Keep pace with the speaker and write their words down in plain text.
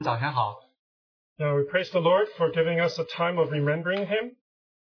早上好。 Now we praise the Lord for giving us a time of remembering Him.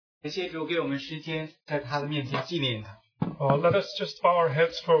 感谢主给我们时间在他的面前纪念他。Let us just bow our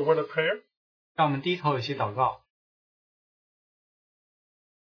heads for a word of prayer. 让我们低头有些祷告。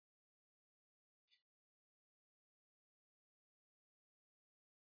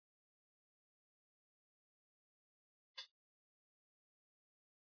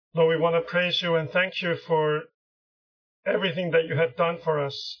 Lord, we want to praise you and thank you for everything that you have done for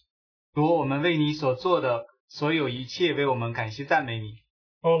us. 主，我们为你所做的所有一切，为我们感谢赞美你。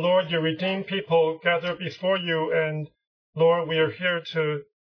 Oh Lord, you redeemed people gather before you, and Lord, we are here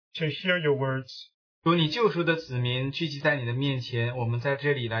to hear your words. 主，你救赎的子民聚集在你的面前，我们在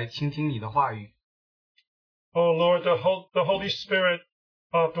这里来倾听你的话语。 Oh Lord, the Holy Spirit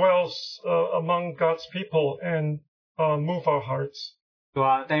dwells among God's people and move our hearts. 主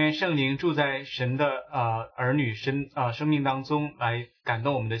啊，但愿圣灵住在神的儿女生命当中，来感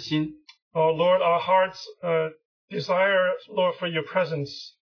动我们的心。 Oh Lord, our hearts desire, Lord, for your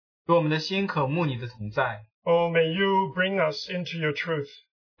presence. 主，我们的心渴慕你的同在。 Oh, may you bring us into your truth.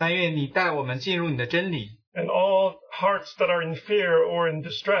 但愿你带我们进入你的真理。 And all hearts that are in fear or in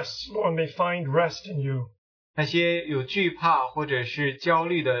distress, Lord, may find rest in you. 那些有惧怕或者是焦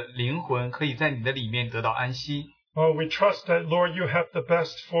虑的灵魂，可以在你的里面得到安息。 Oh, we trust that, Lord, you have the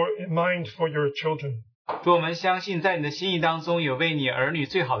best in mind for your children. 主，我们相信在你的心意当中有为你儿女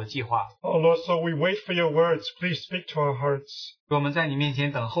最好的计划。 Oh, Lord, so we wait for your words. Please speak to our hearts. 主，我们在你面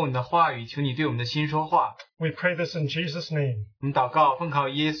前等候你的话语，求你对我们的心说话。 We pray this in Jesus' name. 我们祷告，奉靠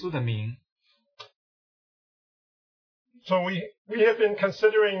耶稣的名。 So we have been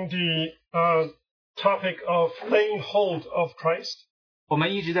considering the topic of laying hold of Christ. 我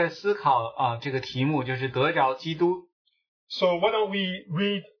们一直在思考这个题目，就是得着基督。 So why don't we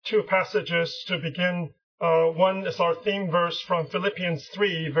read two passages to begin? One is our theme verse from Philippians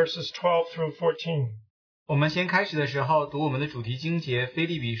 3, verses 12 through 14. 我们先开始的时候读我们的主题经节，腓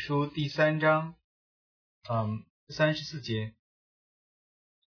立比书第3章，34节。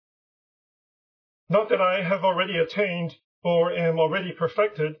 Not that I have already attained or am already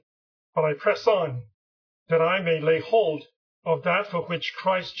perfected, but I press on, that I may lay hold of that for which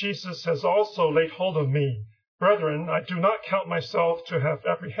Christ Jesus has also laid hold of me. Brethren, I do not count myself to have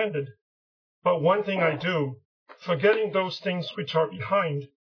apprehended, but one thing I do, forgetting those things which are behind,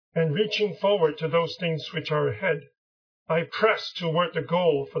 and reaching forward to those things which are ahead, I press toward the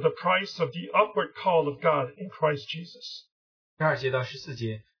goal for the prize of the upward call of God in Christ Jesus. 12节到14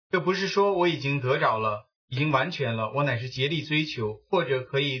节，这不是说我已经得着了，已经完全了，我乃是竭力追求，或者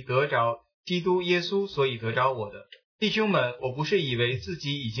可以得着基督耶稣，所以得着我的。弟兄们，我不是以为自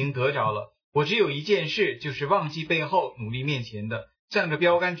己已经得着了，我只有一件事，就是忘记背后，努力面前的，向着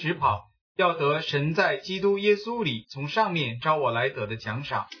标杆直跑，要得神在基督耶稣里从上面召我来得的奖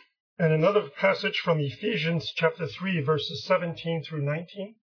赏。 And another passage from Ephesians chapter 3, verses 17 through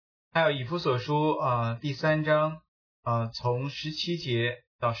 19. 还有以弗所书第3章从17节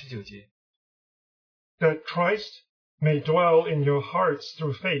到19节。 That Christ may dwell in your hearts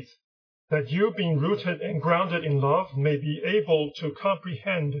through faith, that you, being rooted and grounded in love, may be able to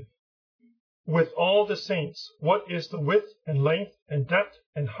comprehend with all the saints what is the width and length and depth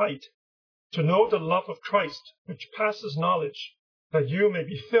and height, to know the love of Christ, which passes knowledge, that you may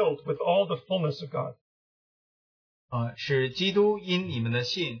be filled with all the fullness of God. 使基督因你们的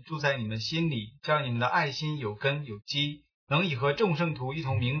信住在你们心里，叫你们的爱心有根有基，能以和众圣徒一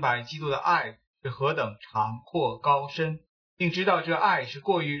同明白基督的爱是何等长阔高深，并知道这爱是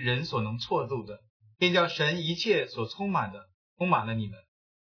过于人所能测度的，便叫神一切所充满了你们。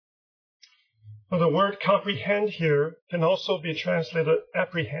 Now, the word comprehend here can also be translated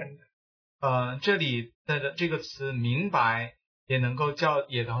apprehend. 这里的这个词明白也能够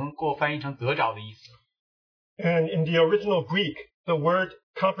翻译成得着的意思。 And in the original Greek, the word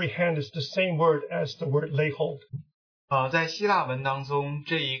comprehend is the same word as the word lay hold. 在希腊文当中，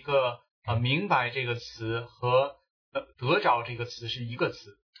这一个明白这个词和得着这个词是一个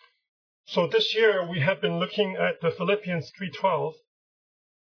词。 So this year we have been looking at the Philippians 3:12.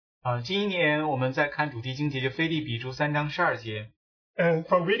 今年我们在看主题经节，就腓立比书3章12节。 And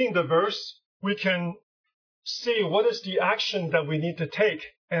from reading the verse, we can see what is the action that we need to take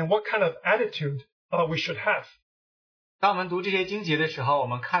and what kind of attitude we should have. 当我们读这些经节的时候，我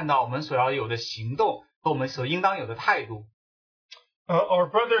们看到我们所要有的行动和我们所应当有的态度。 Our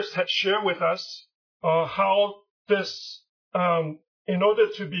brothers had shared with us how this, in order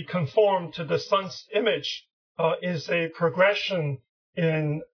to be conformed to the Son's image, is a progression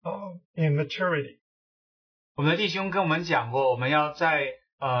in maturity. 我们的弟兄跟我们讲过，我们要在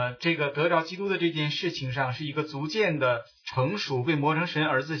这个得着基督的这件事情上，是一个逐渐的成熟，被磨成神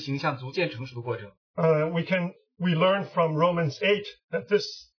儿子形象逐渐成熟的过程。We learn from Romans 8 that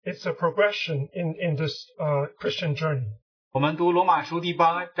it's a progression in this Christian journey. 我们读罗马书第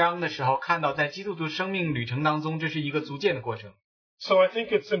8章的时候，看到在基督徒生命旅程当中，这是一个逐渐的过程。So I think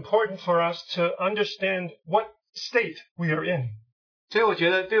it's important for us to understand what state we are in. 所以我觉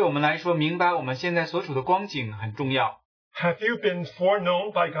得对我们来说，明白我们现在所处的光景很重要。Have you been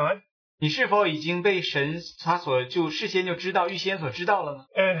foreknown by God? 你是否已经被神他事先就知道，预先所知道了呢？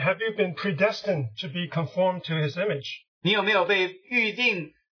 And have you been predestined to be conformed to His image? 你有没有被预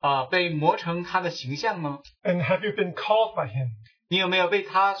定被磨成他的形象呢？ And have you been called by Him? 你有没有被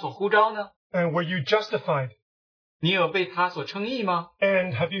他所呼召呢？ And were you justified? 你有被他所称义吗？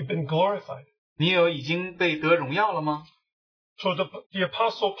 And have you been glorified? 你有已经被得荣耀了吗？ So the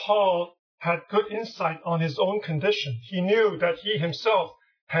Apostle Paul had good insight on his own condition. He knew that he himself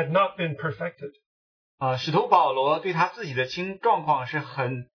had not been perfected. 使徒保罗对他自己的状况是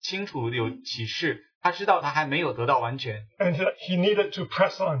很清楚有启示，他知道他还没有得到完全， And he needed to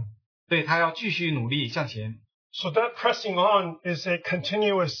press on. 所以他要继续努力向前。So that pressing on is a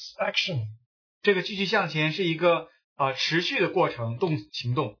continuous action. 这个继续向前是一个持续的过程，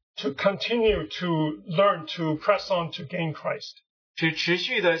行动。To continue to learn to press on to gain Christ. 是持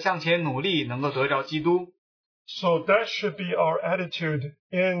续的向前努力，能够得着基督。So that should be our attitude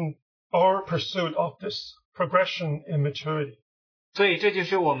in our pursuit of this progression in maturity. 所以这就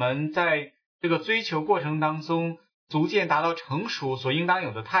是我们在这个追求过程当中逐渐达到成熟所应当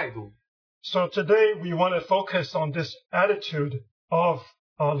有的态度。So today we want to focus on this attitude of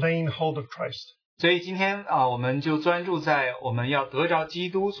laying hold of Christ. 所以今天我们就专注在我们要得着基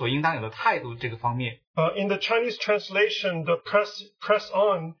督所应当有的态度这个方面。In the Chinese translation, the press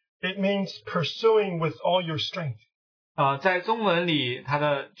on, it means pursuing with all your strength. 在中文里，它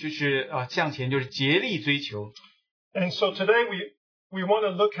的就是向前就是竭力追求。And so today we want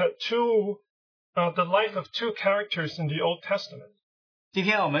to look at the life of two characters in the Old Testament. 今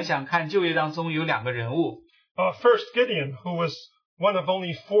天我们想看旧约当中有2个人物。First, Gideon, who was one of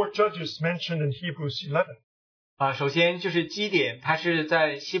only 4 judges mentioned in Hebrews 11. 首先就是基甸，他是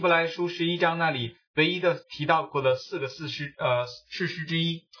在希伯来书11章那里唯一的提到过的4个士师之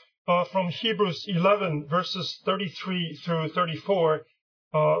一。From Hebrews 11 verses 33 through 34,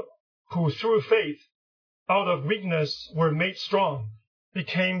 who through faith, out of weakness were made strong,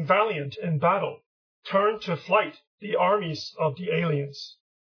 became valiant in battle, turned to flight the armies of the aliens.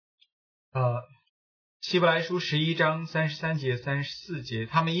 希伯来书11章33节34节，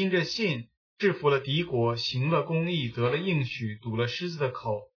他们因着信制服了敌国，行了公义，得了应许，堵了狮子的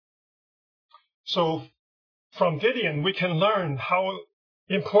口。So from Gideon we can learn how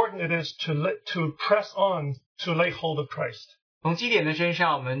important it is to press on to lay hold of Christ. 从基甸的身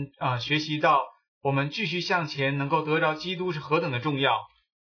上，我们学习到，我们继续向前，能够得着基督是何等的重要。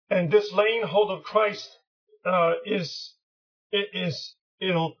And this laying hold of Christ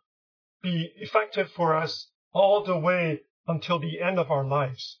it'll be effective for us all the way until the end of our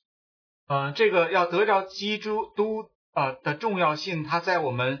lives. 这个要得着基督的重要性，它在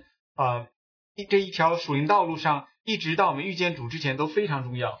我们这一条属灵道路上，一直到我们遇见主之前都非常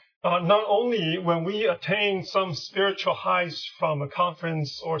重要。Not only when we attain some spiritual highs from a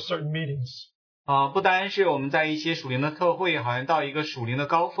conference or certain meetings. 不单是我们在一些属灵的特会，好像到一个属灵的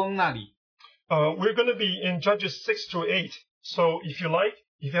高峰那里。We're going to be in Judges 6 through 8. So if you like,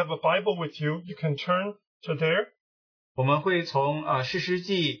 if you have a Bible with you, you can turn to there. 我们会从士师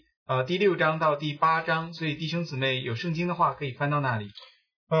记第6章到第8章，所以弟兄姊妹有圣经的话可以翻到那里。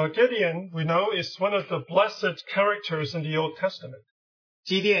Gideon, we know, is one of the blessed characters in the Old Testament.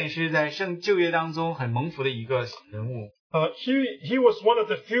 基甸是在旧约当中很蒙福的一个人物。He was one of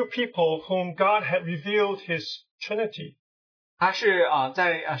the few people whom God had revealed His Trinity. 他是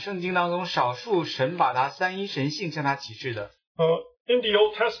在圣经当中少数神把他三一神性向他启示的。In the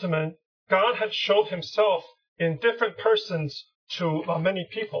Old Testament, God had showed Himself in different persons to many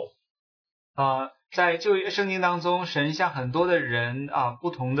people. 在旧约圣经当中，神向很多的人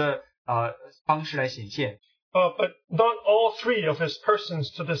不同的方式来显现。But not all 3 of His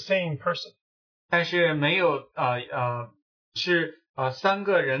persons to the same person. 但是没有是3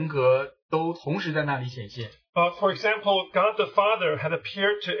个人格都同时在那里显现。For example, God the Father had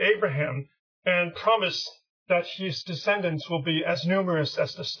appeared to Abraham and promised that his descendants will be as numerous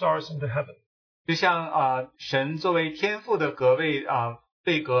as the stars in the heaven. 就像神作为天父的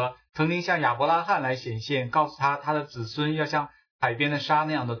位格，曾经向亚伯拉罕来显现，告诉他的子孙要像海边的沙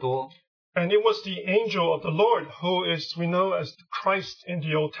那样的多。And it was the angel of the Lord, who is we know as Christ in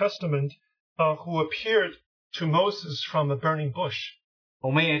the Old Testament, who appeared to Moses from a burning bush.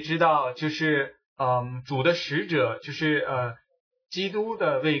 我们也知道，就是主的使者，就是基督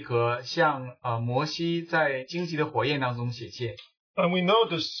的位格，像摩西在荆棘的火焰当中显现。And we know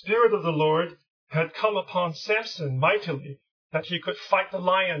the Spirit of the Lord had come upon Samson mightily, that he could fight the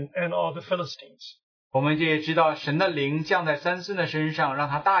lion and all the Philistines. 我们也知道神的灵降在三孙的身上，让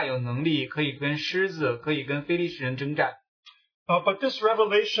他大有能力，可以跟狮子，可以跟非利士人征战。But this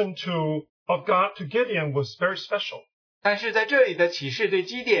revelation of God to Gideon was very special. 但是在这里的启示对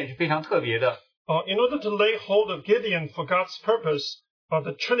基甸是非常特别的。In order to lay hold of Gideon for God's purpose,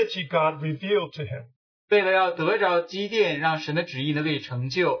 the Trinity God revealed to him. 为了要得着基甸，让神的旨意能被成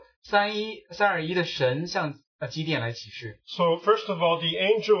就，三而一的神向基甸来启示。So first of all, the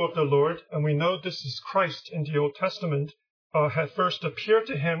angel of the Lord, and we know this is Christ in the Old Testament, had first appeared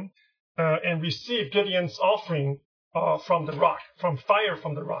to him and received Gideon's offering from the rock, from fire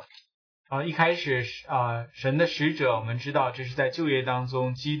from the rock. 一开始神的使者，我们知道这是在旧约当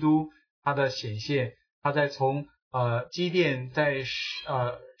中基督他的显现，他在从基甸在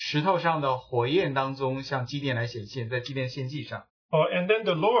石头上的火焰当中向基甸来显现，在基甸献祭上。And then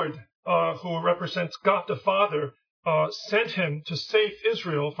the Lord, who represents God the Father, sent him to save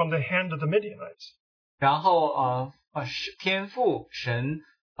Israel from the hand of the Midianites. 然后天父神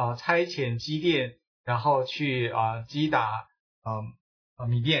差遣基甸，然后去击打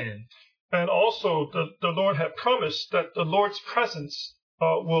米甸人。And also the Lord had promised that the Lord's presence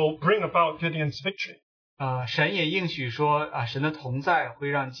will bring about Gideon's victory. 神也应许说神的同在会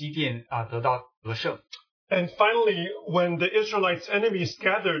让基甸得到得胜。And finally, when the Israelites' enemies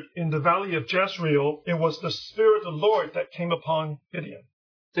gathered in the valley of Jezreel, it was the Spirit of the Lord that came upon Gideon.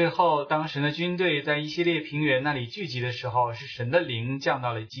 最后，当神的军队在以色列平原那里聚集的时候，是神的灵降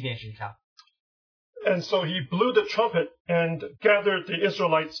到了基甸身上。And so he blew the trumpet and gathered the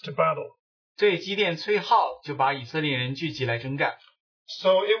Israelites to battle. 所以基甸吹号，就把以色列人聚集来征战。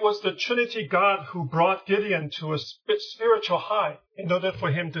So it was the Trinity God who brought Gideon to a spiritual high in order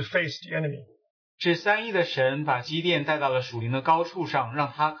for him to face the enemy. 是三一的神把基甸带到了属灵的高处上，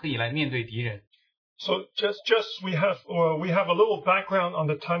让他可以来面对敌人。So just we have a little background on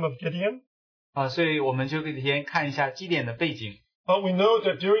the time of Gideon. 所以我们就可以先看一下基甸的背景。We know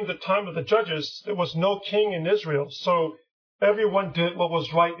that during the time of the judges, there was no king in Israel, so everyone did what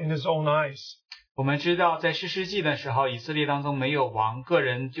was right in his own eyes. 我们知道，在士师记的时候，以色列当中没有王，个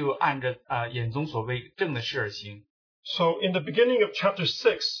人就按着眼中所谓正的事而行。So in the beginning of chapter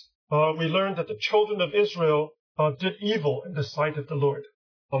 6, we learned that the children of Israel did evil in the sight of the Lord.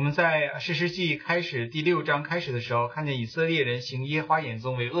 我们在士师记开始第6章开始的时候，看见以色列人行耶和华眼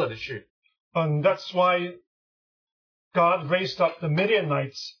中为恶的事。And that's why God raised up the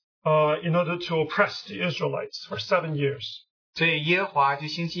Midianites in order to oppress the Israelites for 7 years. 所以耶和华就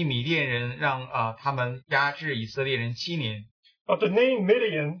兴起米甸人，让他们压制以色列人7年。The name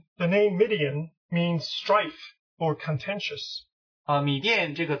Midian means strife or contentious. 米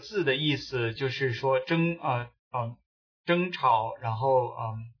甸这个字的意思就是说争吵，然后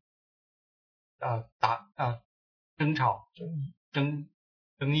争吵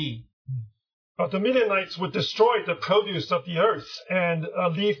争议。The Midianites would destroy the produce of the earth and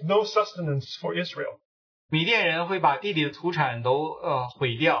leave no sustenance for Israel. 米甸人会把地里的土产都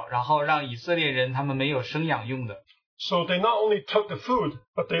毁掉，然后让以色列人他们没有生养用的。So they not only took the food,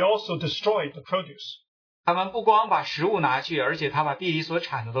 but they also destroyed the produce. 他们不光把食物拿去，而且他把地里所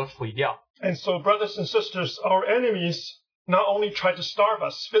产的都毁掉。And so, brothers and sisters, our enemies not only try to starve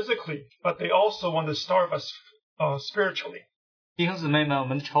us physically, but they also want to starve us spiritually. 弟兄姊妹们，我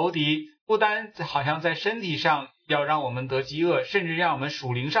们的仇敌不单好像在身体上要让我们得饥饿，甚至让我们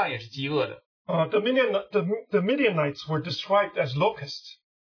属灵上也是饥饿的。The Midianites were described as locusts.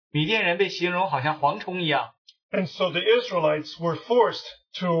 米甸人被形容好像蝗虫一样。And so the Israelites were forced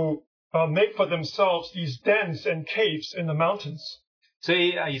to make for themselves these dens and caves in the mountains. 所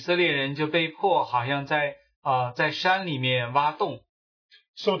以以色列人就被迫好像在山里面挖洞。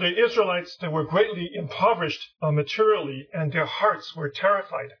So the Israelites, they were greatly impoverished materially, and their hearts were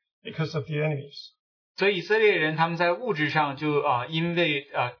terrified because of the enemies. 所以以色列人他们在物质上就因为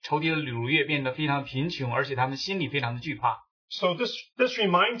仇敌的掳掠变得非常贫穷，而且他们心里非常的惧怕。So this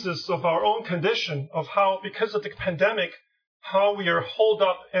reminds us of our own condition, of how, because of the pandemic, how we are holed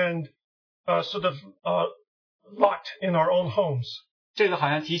up and sort of locked in our own homes. 这个好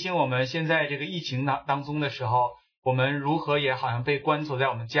像提醒我们，现在这个疫情当中的时候，我们如何也好像被关锁在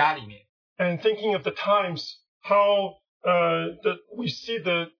我们家里面。And thinking of the times, how we see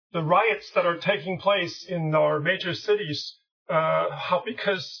the riots that are taking place in our major cities, how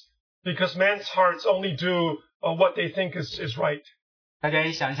because man's hearts only do what they think is right. 大家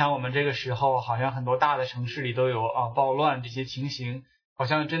也想想，我们这个时候好像很多大的城市里都有暴乱这些情形，好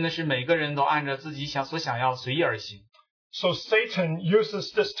像真的是每个人都按照自己所想要随意而行。So Satan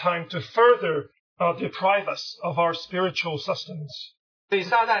uses this time to further deprive us of our spiritual sustenance. 所以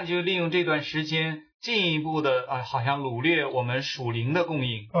撒旦就利用这段时间进一步的好像掳掠我们属灵的供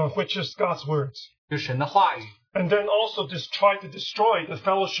应， which is God's words. 就是神的话语。And then also try to destroy the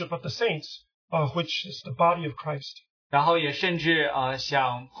fellowship of the saints, which is the body of Christ. 然后也甚至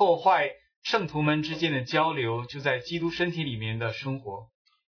想破坏圣徒们之间的交流，就在基督身体里面的生活。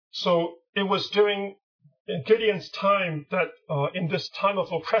So it was during Gideon's time that, in this time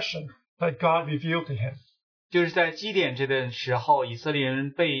of oppression, that God revealed to him. 就是在基甸这段时候，以色列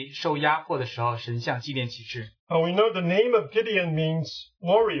人被受压迫的时候，神向基甸启示。We know the name of Gideon means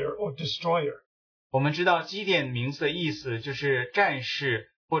warrior or destroyer. 我们知道基甸名字的意思就是战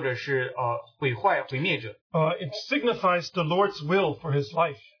士，或者是毁灭者。It signifies the Lord's will for his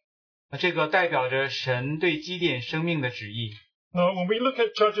life. 这个代表着神对基甸生命的旨意。Now, when we look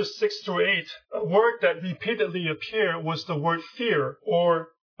at Judges 6 through 8, a word that repeatedly appeared was the word fear or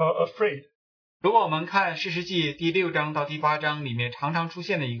afraid. 如果我们看士师记第6章到第8章里面常常出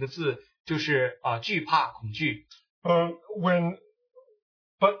现的一个字，就是惧怕、恐惧。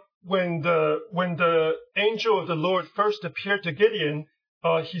When the angel of the Lord first appeared to Gideon,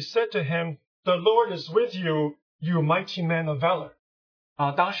 he said to him, "The Lord is with you, you mighty man of valor."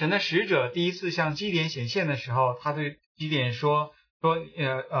 当神的使者第一次向基甸显现的时候，他对基甸说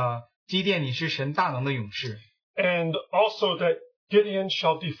基甸你是神大能的勇士。And also that Gideon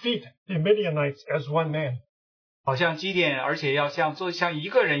shall defeat the Midianites as one man. 好像基甸，而且要像一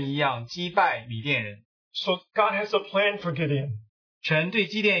个人一样击败米甸人。So God has a plan for Gideon. 神对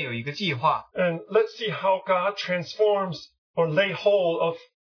基甸有一个计划。And let's see how God transforms or lay hold of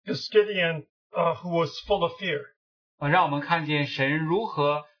this Gideon who was full of fear. 让我们看见神如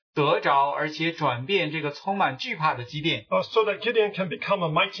何得着而且转变这个充满惧怕的基甸。So that Gideon can become a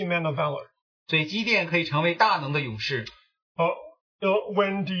mighty man of valor. 所以基甸可以成为大能的勇士。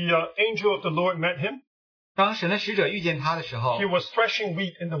When the angel of the Lord met him, 当神的使者遇见他的时候， he was threshing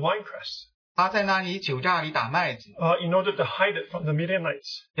wheat in the winepress. 他在那里酒榨里打麦子， in order to hide it from the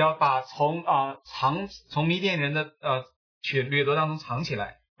Midianites. 要把从米甸人的掠夺当中藏起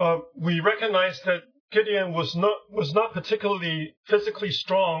来。We recognize that Gideon was not particularly physically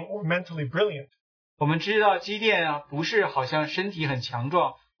strong or mentally brilliant. 我们知道基甸不是好像身体很强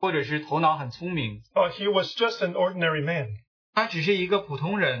壮，或者是头脑很聪明。He was just an ordinary man. 他只是一个普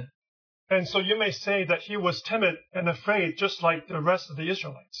通人。And so you may say that he was timid and afraid, just like the rest of the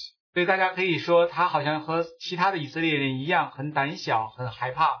Israelites. 所以大家可以说，他好像和其他的以色列人一样，很胆小，很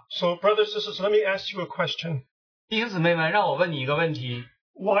害怕。So, brothers and sisters, let me ask you a question. 弟兄姊妹们，让我问你一个问题。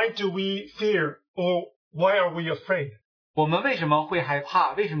Why do we fear, or why are we afraid? 我们为什么会害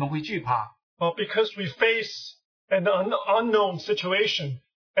怕？为什么会惧怕？ Because we face an unknown situation,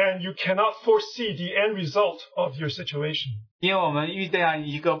 and you cannot foresee the end result of your situation. 因为我们遇见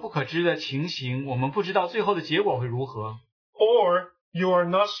一个不可知的情形，我们不知道最后的结果会如何。Or you are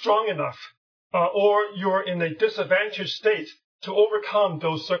not strong enough, or you are in a disadvantaged state to overcome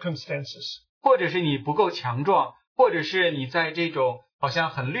those circumstances. 或者是你不够强壮，或者是你在这种好像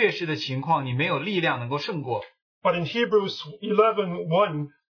很劣势的情况，你没有力量能够胜过。But in Hebrews 11:1,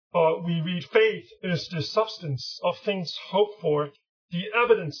 we read, "Faith is the substance of things hoped for, the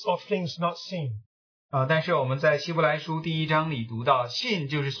evidence of things not seen." 但是我们在希伯来书第1章里读到，信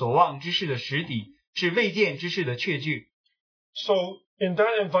就是所望之事的实底，是未见之事的确据。So in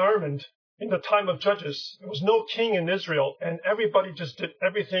that environment, in the time of Judges, there was no king in Israel, and everybody just did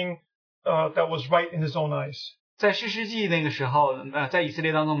everything that was right in his own eyes. 在士师记那个时候，在以色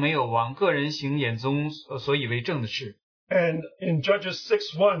列当中没有王，个人行眼中所以为正的事。And in Judges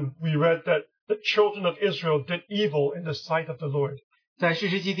 6:1, we read that the children of Israel did evil in the sight of the Lord. 在士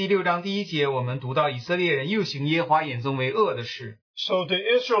师记第6章第1节，我们读到以色列人又行耶和华眼中为恶的事。So the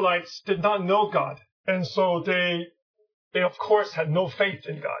Israelites did not know God, and so they of course had no faith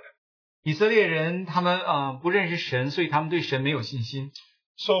in God. 以色列人他们不认识神，所以他们对神没有信心。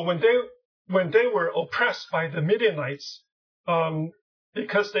So when they were oppressed by the Midianites,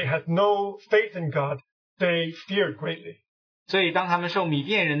 because they had no faith in God, they feared greatly. 所以当他们受米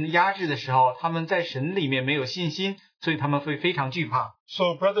甸人压制的时候，他们在神里面没有信心，所以他们会非常惧怕。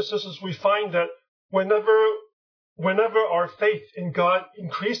So brothers and sisters, we find that whenever our faith in God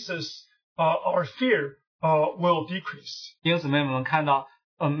increases, our fear will decrease. 弟兄姊妹们，我们看到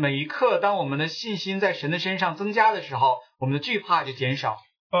每一刻当我们的信心在神的身上增加的时候，我们的惧怕就减少。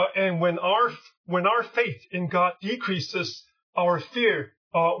And when our faith in God decreases, our fear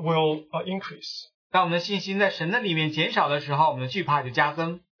will increase. 当我们的信心在神的里面减少的时候，我们的惧怕就加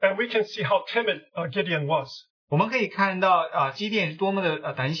增。And we can see how timid Gideon was. 我们可以看到基甸是多么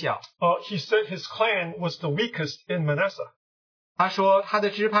的胆小。He said his clan was the weakest in Manasseh. 他说他的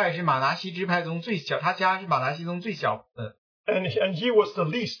支派是马拿西支派中最小，他家是马拿西中最小的。And he was the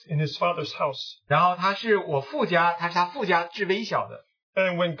least in his father's house. 然后他是他是他父家最微小的。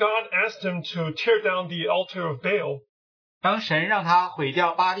And when God asked him to tear down the altar of Baal, 当神让他毁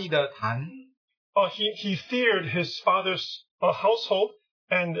掉巴力的坛， he feared his father's household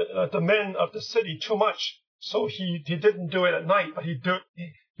and the men of the city too much. So he didn't do it at night, but he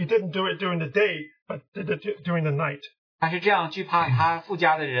didn't do it during the day, but did it during the night. 他是这样惧怕他父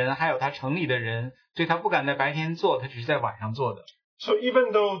家的人，还有他城里的人，所以他不敢在白天做，他只是在晚上做的。So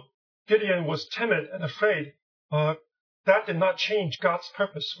even though Gideon was timid and afraid, that did not change God's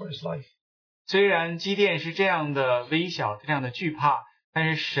purpose for his life. 虽然基甸是这样的微小，这样的惧怕，但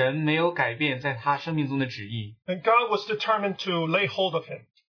是神没有改变在他生命中的旨意。And God was determined to lay hold of him.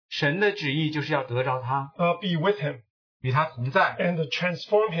 神的旨意就是要得着他， be with him, 与他同在， and to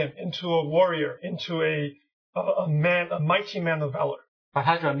transform him into a warrior, into a mighty man of valor. 把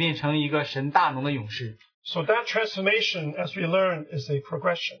他转变成一个神大能的勇士。So that transformation, as we learn, is a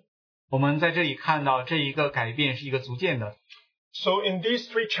progression. 我们在这里看到这一个改变是一个逐渐的。So in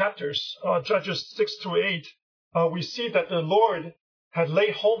these 3 chapters, Judges 6 through 8, we see that the Lord had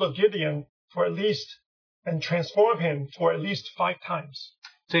laid hold of Gideon for at least, and transformed him for at least 5 times.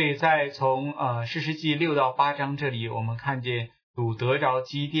 所以在从士师记6到8章这里，我们看见主得着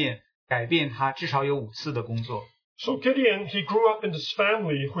基甸，改变他至少有5次的工作。So Gideon, he grew up in this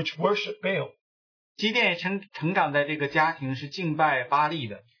family which worshiped Baal. 基甸成长在这个家庭是敬拜巴力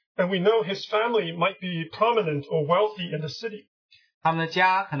的。And we know his family might be prominent or wealthy in the city. 他们的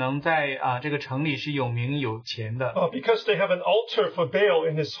家可能在这个城里是有名有钱的。Because they have an altar for Baal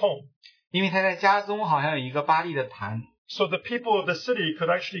in his home. 因为他在家中好像有一个巴力的坛。So the people of the city could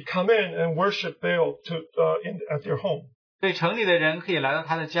actually come in and worship Baal at their home. 所以城里的人可以来到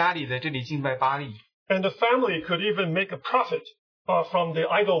他的家里，在这里敬拜巴力。And the family could even make a profit from the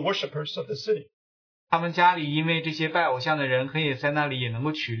idol worshippers of the city. 他们家里因为这些拜偶像的人，可以在那里也能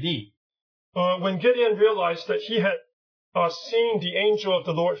够取利。When Gideon realized that he had seen the angel of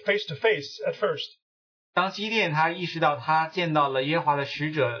the Lord face to face at first, 当基甸他意识到他见到了耶和华的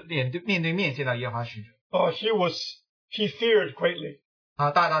使者，面对面见到耶和华使者， he feared greatly.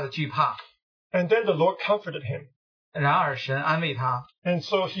 他大大的惧怕。 And then the Lord comforted him. 然而神安慰他。 And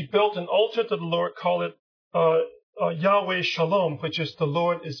so he built an altar to the Lord, called it Yahweh Shalom, which is the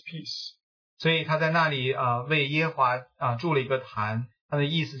Lord is peace. 所以他在那里为耶和华筑了一个坛，他的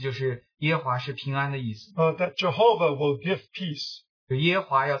意思就是耶和华是平安的意思。That Jehovah will give peace. 就耶和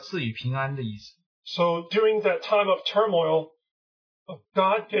华要赐予平安的意思。 So during that time of turmoil,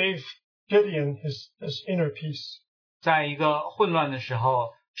 God gave Gideon his inner peace. 在一个混乱的时候，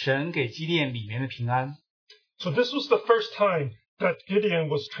神给基甸里面的平安。 So this was the first time that Gideon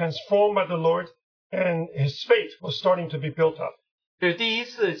was transformed by the Lord, and his faith was starting to be built up. 这是第一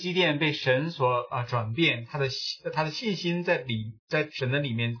次基甸被神所转变，他的信心在神的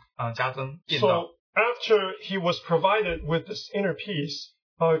里面加增建造。 So after he was provided with this inner peace,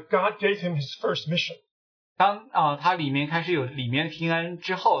 God gave him his first mission. 当他里面开始有里面的平安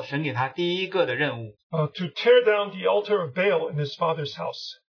之后，神给他第一个的任务， to tear down the altar of Baal in his father's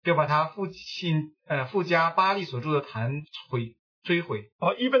house. 就把他父家巴力所住的坛摧毁。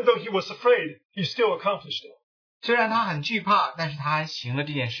 Even though he was afraid, he still accomplished it. 虽然他很惧怕，但是他还行了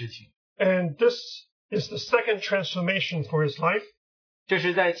这件事情。 And this is the second transformation for his life. 这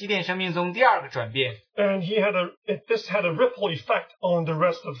是在基甸生命中第二个转变。 And this had a ripple effect on the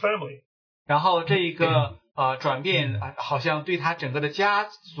rest of the family. 然后这一个转变好像对他整个的家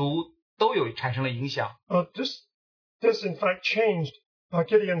族都有产生了影响。 This in fact changed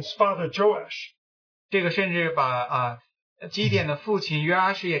Gideon's father Joash. 这个甚至把基甸的父亲约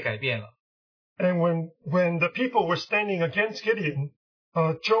阿施也改变了。 And when the people were standing against Gideon,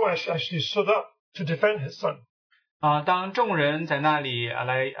 Joash actually stood up to defend his son. 当众人在那里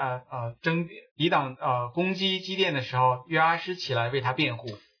来抵挡攻击基甸的时候，约阿施起来为他辩护。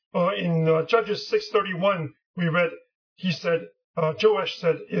 In Judges 6:31, we read, Joash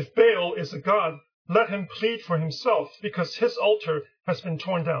said, "If Baal is a god, let him plead for himself, because his altar has been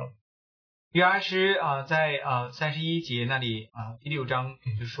torn down." 约阿施在31节那里第6章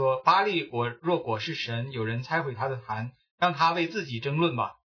就说，巴力若是神，有人拆毁他的坛，让他为自己争论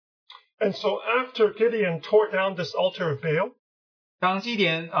吧。 And so after Gideon tore down this altar of Baal, 当基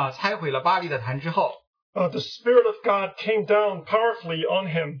甸拆毁了巴力的坛之后， the Spirit of God came down powerfully on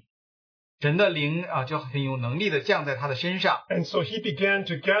him. 神的灵就很有能力的降在他的身上。 And so he began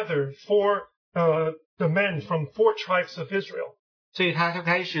to gather the men from 4 tribes of Israel. 所以他就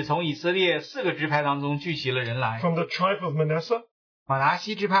开始从以色列4个支派当中聚集了人来。 from the tribe of Manasseh, 马拿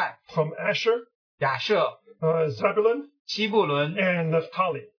西支派、 from Asher, 亚设、 Zebulun, 西布伦 and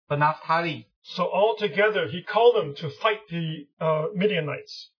Naphtali. 和拿弗他利。 So altogether, he called them to fight the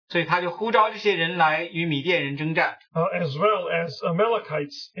Midianites, 所以他就呼召这些人来与米甸人征战， as well as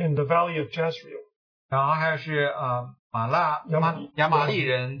Amalekites in the valley of Jezreel. 然后还有是亚玛利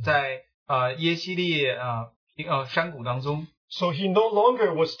人在耶西列山谷当中。 So he no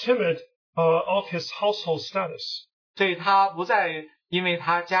longer was timid of his household status. 所以他不再因为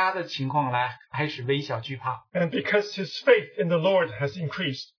他家的情况来开始微小惧怕， And because his faith in the Lord has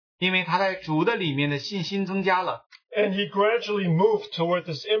increased. 因为他在主的里面的信心增加了， And he gradually moved toward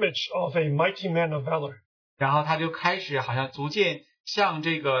this image of a mighty man of valor. 然后他就开始好像逐渐向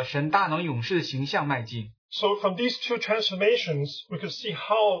这个神大能勇士的形象迈进。 So from these two transformations, we could see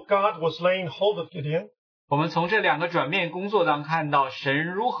how God was laying hold of Gideon 我们从这2个转变工作当中看到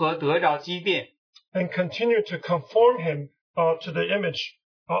神如何得着基甸， and continue to conform him to the image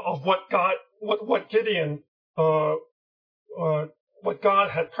of what Gideon, what God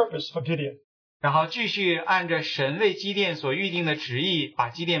had purposed for Gideon. 然后继续按着神为基甸所预定的旨意，把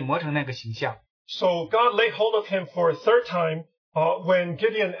基甸磨成那个形象。 So God laid hold of him for a third time when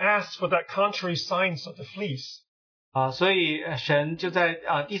Gideon asked for that contrary signs of the fleece. 所以神就在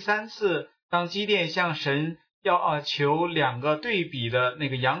第3次，当基甸向神要求2个对比的那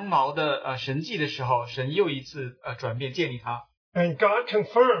个羊毛的神迹的时候，神又一次转变建立他。 And God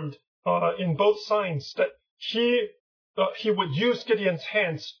confirmed in both signs that he would use Gideon's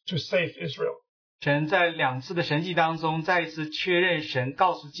hands to save Israel. 神在2次的神迹当中再一次确认，神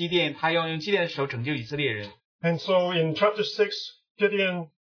告诉基甸，他要用基甸的手拯救以色列人。 And so in chapter 6, Gideon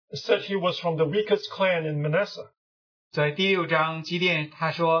said he was from the weakest clan in Manasseh. 在第6章，基甸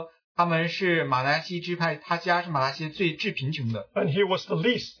他说他们是马拿西支派，他家是马拿西最贫穷的， And he was the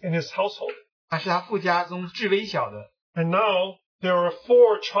least in his household. 他是他父家中最微小的。 And now there are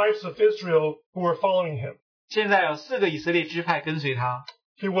 4 tribes of Israel who were following him. 现在有4个以色列支派跟随他，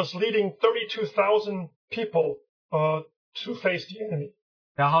 He was leading 32,000 people to face the enemy.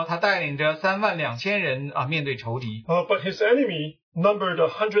 然后他带领着32000人面对仇敌， But his enemy numbered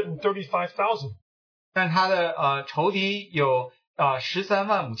 135,000. 但他的仇敌有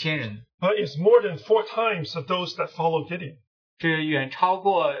135000人， Is more than 4 times of those that followed Gideon. 是远超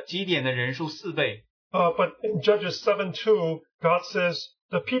过基甸的人数4倍。 But in Judges 7:2, God says,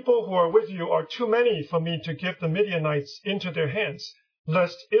 "The people who are with you are too many for me to give the Midianites into their hands,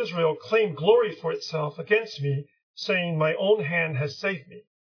 lest Israel claim glory for itself against me, saying, 'My own hand has saved me.'"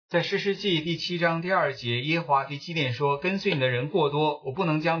 在士师记第7章第2节，耶和华对基甸说：“跟随你的人过多，我不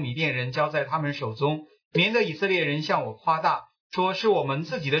能将米甸人交在他们手中，免得以色列人向我夸大，说是我们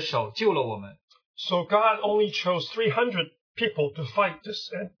自己的手救了我们。” So God only chose 300 people to fight this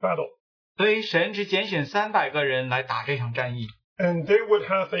battle. 所以神只拣选300个人来打这场战役， And they would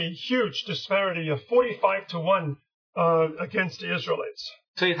have a huge disparity of 45-1 against the Israelites.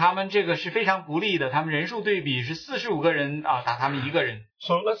 所以他们这个是非常不利的，他们人数对比是45个人打他们1个人。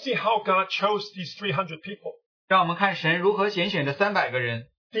 So let's see how God chose these 300 people. 让我们看神如何拣选这300个人。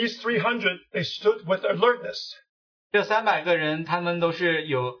 These 300, they stood with alertness, 这300个人他们都是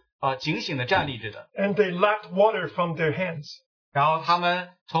有警醒的站立着的， and they lapped water from their hands. 然后他们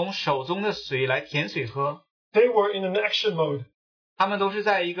从手中的水来舔水喝， They were in an action mode, 他们都是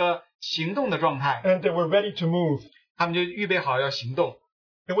在一个行动的状态， and they were ready to move. 他们就预备好要行动。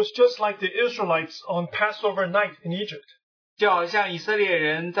 It was just like the Israelites on Passover night in Egypt. 就好像以色列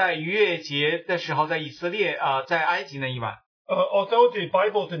人在逾越节的时候，在以色列在埃及那一晚， Although the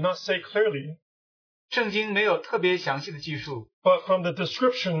Bible did not say clearly, 圣经没有特别详细的记述， but from the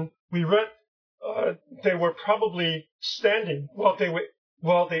description we read, they were probably standing while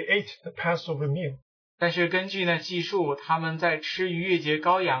they ate the Passover meal. 但是根据呢记述，他们在吃逾越节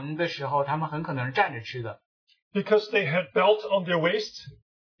羔羊的时候，他们很可能是站着吃的， Because they had belt on their waist,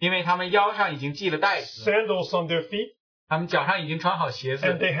 因为他们腰上已经系了带子， sandals on their feet, 他们脚上已经穿好鞋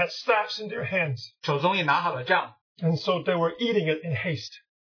and 子， they had staffs in their hands. 手中也拿好了杖， And so they were eating it in haste.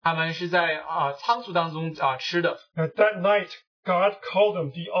 他们是在仓促当中吃的。 At that night, God called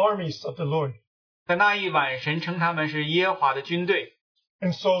them the armies of the Lord. 在那一晚，神称他们是耶和华的军队。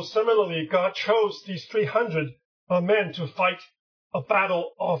 And so similarly, God chose these 300 men to fight a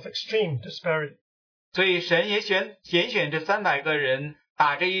battle of extreme disparity. 所以神也拣选这300个人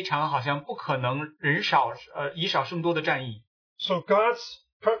打这一场好像不可能人少以少胜多的战役。 So God's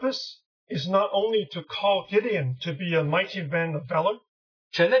purpose is not only to call Gideon to be a mighty man of valor,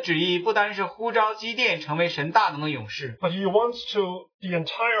 神的旨意不单是呼召基甸成为神大能的勇士， but he wants the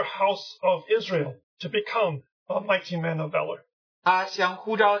entire house of Israel to become a mighty man of valor. 他将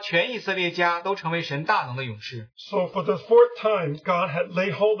呼召全以色列家都成为神大能的勇士。So for the fourth time, God had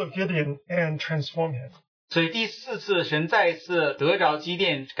laid hold of Gideon and transformed him. 所以第4次神再一次得着基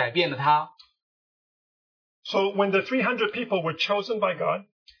甸，改变了他。So when the 300 people were chosen by God,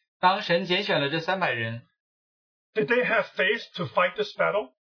 当神拣选了这300人， did they have faith to fight this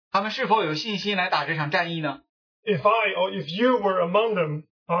battle? 他们是否有信心来打这场战役呢？ If I or if you were among them,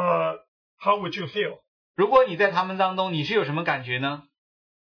 how would you feel? 如果你在他们当中，你是有什么感觉呢？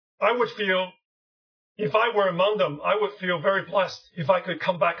 I would feel, if I were among them, I would feel very blessed if I could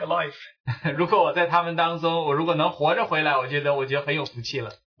come back alive. 如果我在他们当中，我如果能活着回来，我觉得很有福气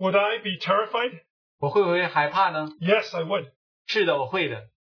了。Would I be terrified? 我会不会害怕呢？ Yes, I would. 是的，我会的。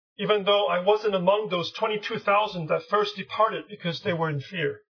Even though I wasn't among those 22,000 that first departed because they were in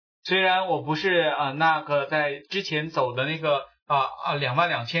fear. 虽然我不是那个在之前走的那个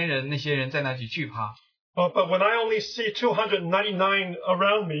22000人，那些人在那里惧怕。But when I only see 299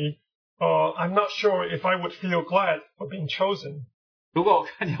 around me, I'm not sure if I would feel glad for being chosen. 如果我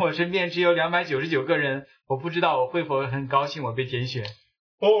看见我身边只有299个人，我不知道我会否很高兴我被拣选。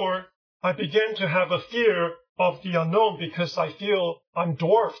 Or I begin to have a fear of the unknown because I feel I'm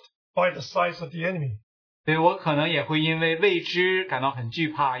dwarfed by the size of the enemy. 对，我可能也会因为未知感到很惧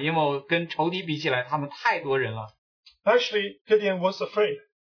怕，因为我跟仇敌比起来，他们太多人了。 Actually, Gideon was afraid.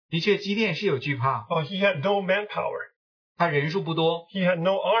 的确，基甸是有惧怕， He had no manpower. 他人数不多， He had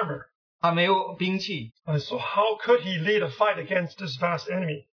no armor. 他没有兵器， So how could he lead a fight against this vast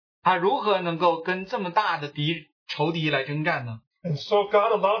enemy? 他如何能够跟这么大的仇敌来征战呢？ And so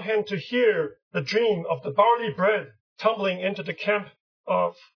God allowed him to hear the dream of the barley bread tumbling into the camp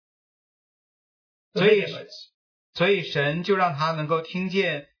of the Midianites. 所以神就让他能够听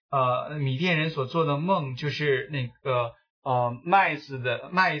见米甸人所做的梦，就是那个麦子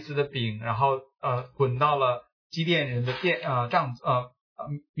的饼，然后滚到了基甸人的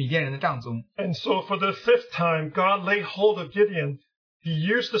米甸人的帐中。 And so for the fifth time, God laid hold of Gideon. He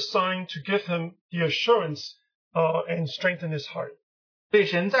used the sign to give him the assurance and strengthen his heart. 所以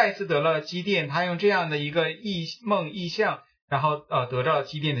神再一次得了基甸，他用这样的一个意象，然后得到了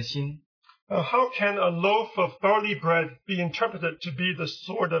基甸的心。 How can a loaf of barley bread be interpreted to be the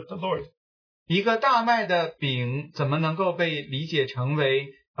sword of the Lord? 一个大麦的饼怎么能够被理解成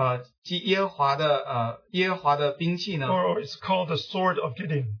为耶和华的兵器呢？ Or it's called the sword of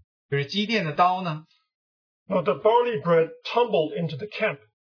Gideon. 就是基甸的刀呢？ Now the barley bread tumbled into the camp.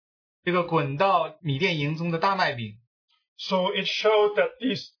 这个滚到米甸营中的大麦饼， So it showed that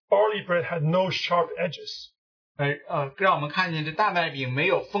this barley bread had no sharp edges. 让我们看见这大麦饼没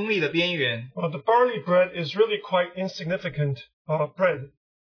有锋利的边缘。 The barley bread is really quite insignificant bread.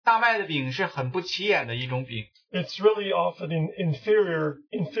 大麦的饼是很不起眼的一种饼， It's really of an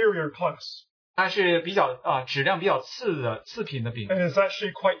inferior class. 它是比较质量比较次品的饼， And it's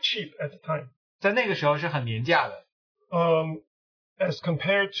actually quite cheap at the time. 在那个时候是很廉价的。 As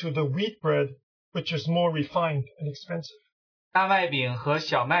compared to the wheat bread, which is more refined and expensive. 大麦饼和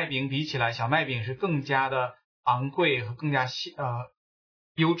小麦饼比起来，小麦饼是更加的昂贵和更加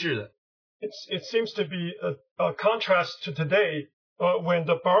优质的。 It seems to be a contrast to today when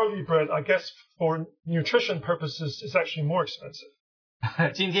the barley bread, I guess for nutrition purposes, is actually more expensive.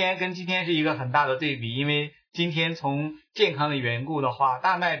 今天是一个很大的对比，因为今天从健康的缘故的话，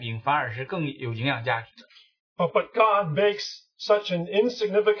大麦饼反而是更有营养价值的。 But God makes such an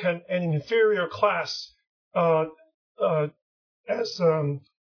insignificant and inferior class as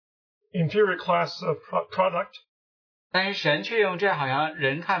inferior class product 但是神却用这好像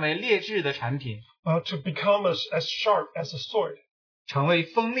人看为劣质的产品， to become as sharp as a sword. 成为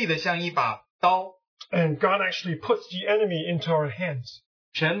锋利的像一把刀。 And God actually puts the enemy into our hands.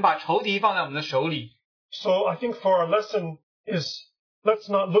 神把仇敌放在我们的手里。 So I think for our lesson is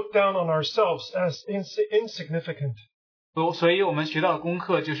let's not look down on ourselves as insignificant. 所以我们学到的功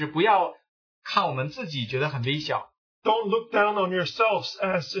课就是不要看我们自己觉得很微小， Don't look down on yourselves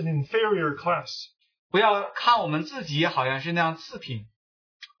as an inferior class. 不要看我们自己好像是那样次品，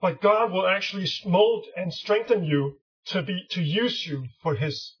 But God will actually mold and strengthen you to use you for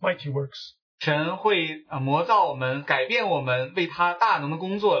His mighty works. 神会磨造我们，改变我们，为他大能的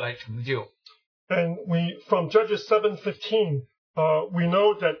工作来成就。 And from Judges 7:15, we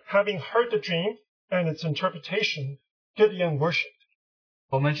know that having heard the dream and its interpretation, Gideon worshipped.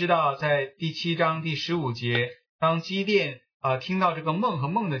 我们知道在第7章第15节，当基甸听到这个梦和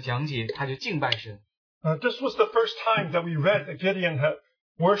梦的讲解，他就敬拜神。 This was the first time that we read that Gideon had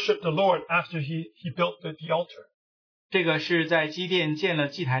worshipped the Lord after he built the altar. 这个是在基甸建了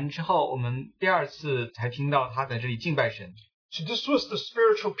祭坛之后，我们第2次才听到他在这里敬拜神。 So this was the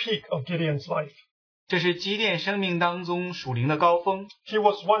spiritual peak of Gideon's life. 这是基甸生命当中属灵的高峰。 He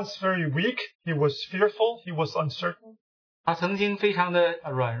was once very weak, he was fearful, he was uncertain. 他曾经非常的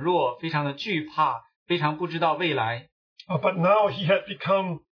软弱，非常的惧怕，非常不知道未来。 But now he had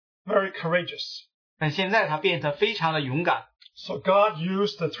become very courageous. 但现在他变得非常的勇敢。 So God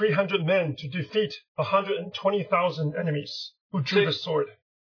used the 300 men to defeat 120,000 enemies who drew the sword.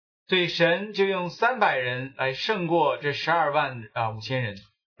 所以神就用300人来胜过这12万5千人。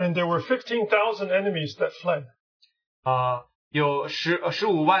 And there were 15,000 enemies that fled. 有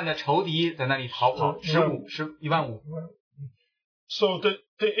15万的仇敌在那里逃跑，15000。 So the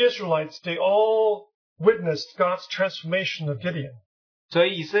Israelites, they all witnessed God's transformation of Gideon. 所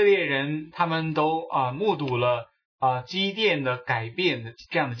以以色列人他们都目睹了基甸的改变的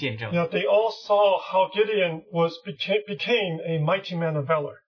这样的见证。 Yeah, they all saw how Gideon became a mighty man of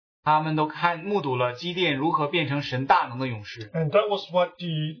valor. 他们都目睹了基甸如何变成神大能的勇士。 And that was what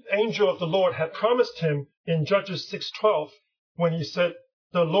the angel of the Lord had promised him in Judges 6:12 when he said,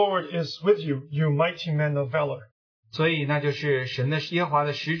 "The Lord is with you, you mighty man of valor." 所以那就是神的耶和华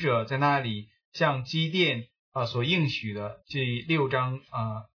的使者在那里向基甸所应许的这6章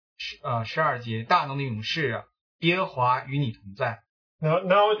12节，大能的勇士耶和华与你同在。 Now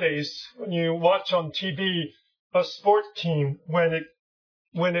nowadays, when you watch on TV a sport team,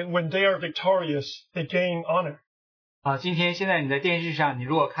 when they are victorious, they gain honor. 现在你在电视上，你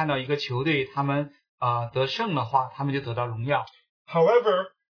如果看到一个球队他们得胜的话，他们就得到荣耀。 However,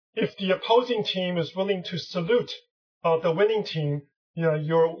 if the opposing team is willing to salute the winning team,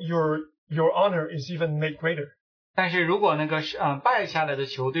 your honor is even made greater. 但是如果那个败下来的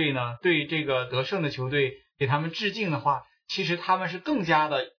球队呢，对这个得胜的球队给他们致敬的话，其实他们是更加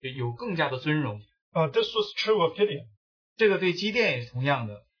的尊荣。 This was true of Gideon. 这个对基甸也是同样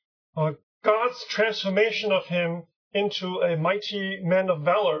的。 God's transformation of him into a mighty man of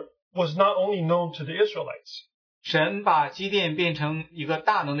valor was not only known to the Israelites. 神把基甸变成一个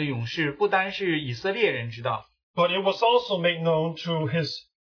大能的勇士，不单是以色列人知道， But it was also made known to his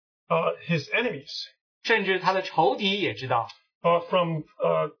enemies. 甚至他的仇敌也知道。 From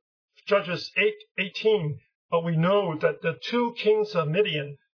Judges 8:18, we know that the 2 kings of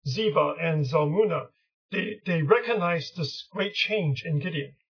Midian, Zebah and Zalmunna, they recognized this great change in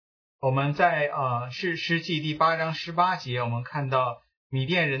Gideon. 我们在诗记第8章18节，我们看到米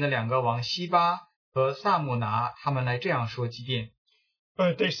甸人的2个王西巴和萨姆拿，他们来这样说基甸。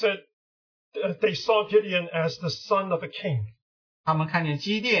 They said they saw Gideon as the son of a king. 他们看见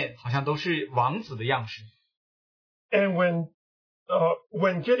基甸好像都是王子的样式。 And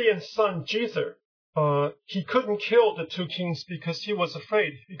when Gideon's son Jezer, he couldn't kill the 2 kings because he was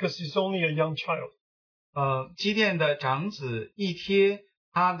afraid, because he's only a young child. 基甸的长子以帖，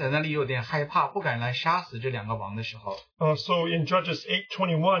他在那里有点害怕，不敢来杀死这2个王的时候。 So in Judges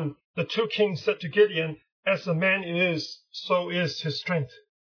 8:21, the 2 kings said to Gideon, "As a man is, so is his strength."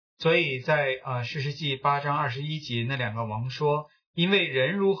 所以在士师记8章21节，那2个王说，因为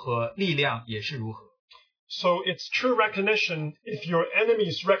人如何，力量也是如何。 So it's true recognition if your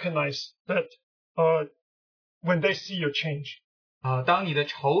enemies recognize that when they see your change. 当你的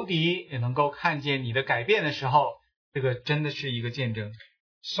仇敌也能够看见你的改变的时候，这个真的是一个见证。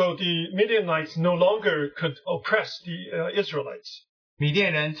 So the Midianites no longer could oppress the Israelites. 米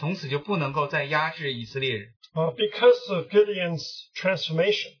甸人从此就不能够再压制以色列人。 Because of Gideon's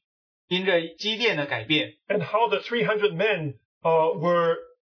transformation. 因着基甸的改变 And how the 300 men were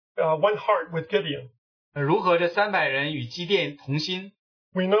one heart with Gideon. 如何这300人与基甸同心。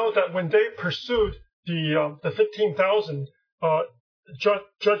 We know that when they pursued the 15,000,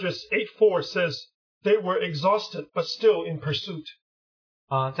 Judges 8:4 says they were exhausted but still in pursuit.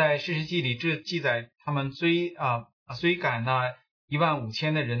 在士师记里记载他们追赶那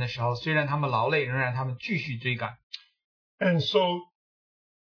15000的人的时候，虽然他们劳累，仍然他们继续追赶。 And so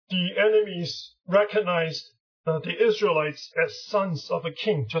the enemies recognized the Israelites as sons of a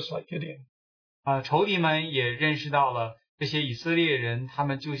king, just like Gideon. 仇敌们也认识到了这些以色列人，他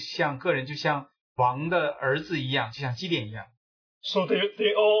们就像王的儿子一样，就像基甸一样。 So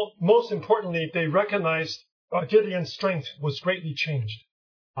they all, most importantly, they recognized Gideon's strength was greatly changed.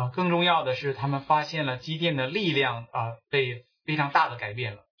 更重要的是，他们发现了基甸的力量被非常大的改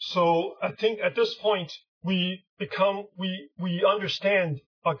变了。 So I think at this point we understand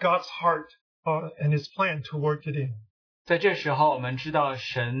God's heart and His plan toward Gideon. 在这时候，我们知道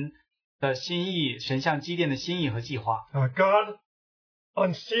神的心意，神向基甸的心意和计划。 God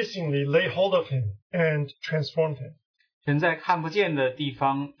unceasingly lay hold of him and transformed him. 神在看不见的地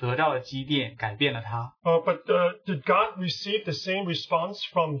方得到了基甸，改变了他。But did God receive the same response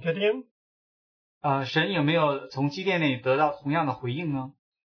from Gideon? 神有没有从基甸那里得到同样的回应呢？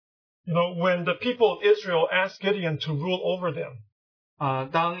 You know, when the people of Israel asked Gideon to rule over them,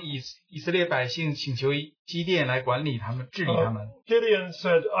 当以色列百姓请求基甸来管理他们、治理他们， Gideon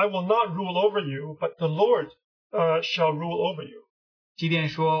said, I will not rule over you, but the Lord shall rule over you. 基甸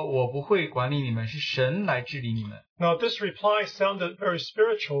说：“我不会管理你们，是神来治理你们。” Now, this reply sounded very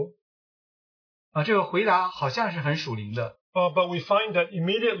spiritual, 这个回答好像是很属灵的。 but we find that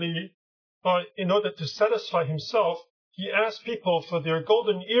immediately, in order to satisfy himself, he asked people for their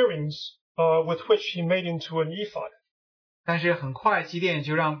golden earrings, with which he made into an ephod. 但是很快基甸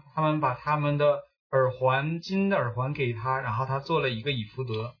就让他们把他们的金的耳环给他，然后他做了一个以弗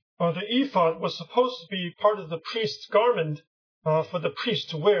得。The ephod was supposed to be part of the priest's garment, for the priest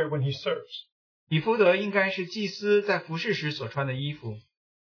to wear when he serves. 以弗得应该是祭司在服侍时所穿的衣服。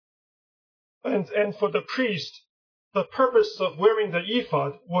 And for the priest, the purpose of wearing the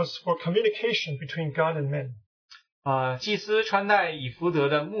ephod was for communication between God and men. 祭司穿戴以弗得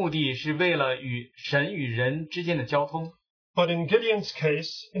的目的是为了与神与人之间的交通。 But in Gideon's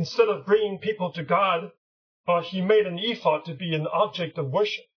case, instead of bringing people to God, he made an ephod to be an object of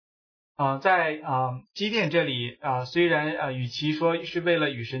worship. 在基甸这里虽然与其说是为了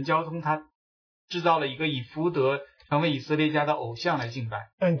与神交通，他制造了一个以弗得成为以色列家的偶像来敬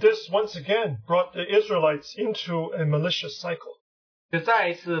拜。 And this once again brought the Israelites into a malicious cycle. 就再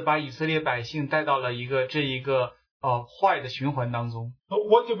一次把以色列百姓带到了一个坏的循环当中。 But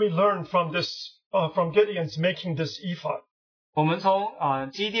what did we learn from this, from Gideon's making this ephod? 我们从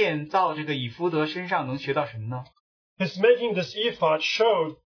基甸造这个以弗得身上能学到什么呢？ His making this ephod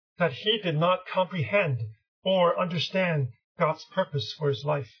showed that he did not comprehend or understand God's purpose for his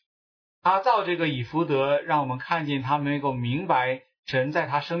life. 他造这个以弗得，让我们看见他没够明白神在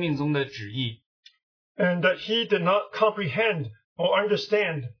他生命中的旨意， And that he did not comprehend or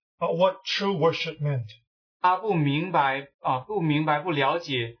understand what true worship meant. 他不明白、不了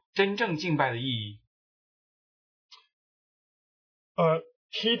解真正敬拜的意义。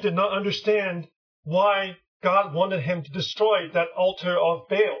 He did not understand why God wanted him to destroy that altar of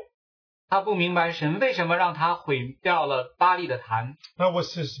Baal. 他不明白神为什么让他毁掉了巴利的坛， That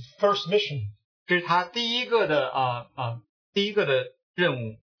was his first mission. 这是他第一个的任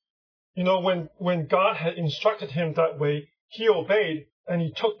务。 You know, when God had instructed him that way, he obeyed and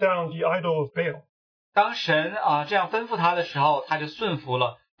he took down the idol of Baal. 当神这样吩咐他的时候，他就顺服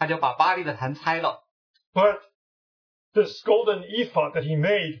了，他就把巴利的坛拆了。 But this golden ephod that he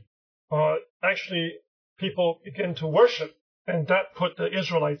made, actually people began to worship, and that put the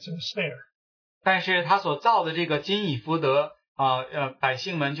Israelites in a snare. 但是他所造的这个金以弗得，百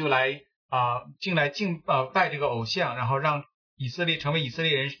姓们就来拜这个偶像，然后让以色列成为以色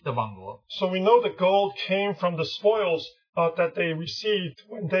列人的网罗。 So we know the gold came from the spoils that they received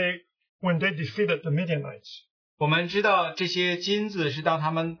when they defeated the Midianites. 我们知道这些金子是当他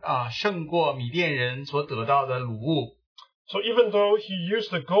们胜过米甸人所得到的掳物。 So even though he used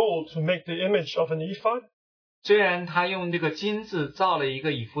the gold to make the image of an ephod, 虽然他用这个金子造了一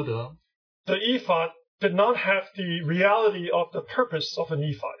个以弗得， the ephod did not have the reality of the purpose of an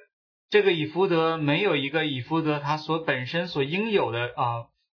ephod. 这个以弗得没有一个以弗得他本身所应有的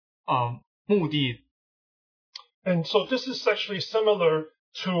目的。 And so this is actually similar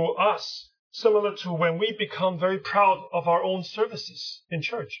to us, similar to when we become very proud of our own services in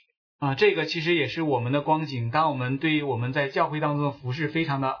church. 这个其实也是我们的光景。当我们对于我们在教会当中的服事非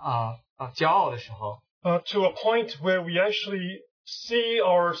常的骄傲的时候， To a point where we actually see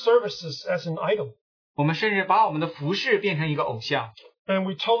our services as an idol. 我们甚至把我们的服事变成一个偶像， And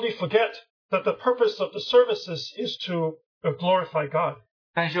we totally forget that the purpose of the services is to glorify God.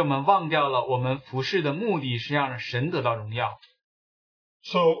 但是我们忘掉了我们服事的目的是让神得到荣耀。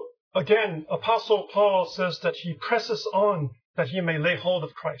 So again, Apostle Paul says that he presses on that he may lay hold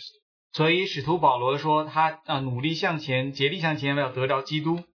of Christ. 所以使徒保罗说他努力向前，竭力向前，要得着基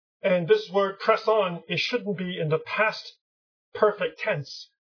督。 And this word press on, it shouldn't be in the past perfect tense.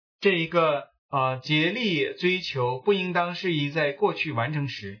 这一个竭力追求不应当是以在过去完成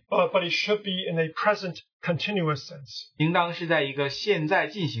时， But it should be in a present continuous sense. 应当是在一个现在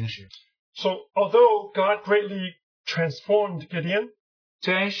进行时。 So although God greatly transformed Gideon,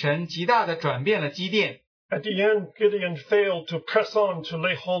 虽然神极大的转变了基甸， at the end Gideon failed to press on to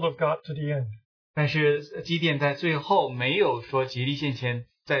lay hold of God to the end. 但是基甸在最后没有说竭力献前，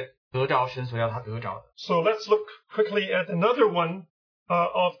在得着神所要他得着的。 So let's look quickly at another one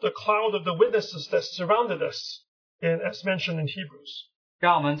of the cloud of the witnesses that surrounded us, as mentioned in Hebrews.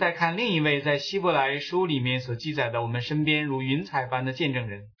 让我们再看另一位在希伯来书里面所记载的我们身边如云彩般的见证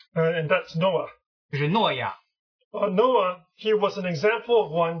人， And that's Noah. 就是诺亚。 Noah, he was an example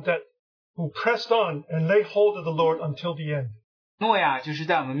of one who pressed on and laid hold of the Lord until the end. 诺亚就是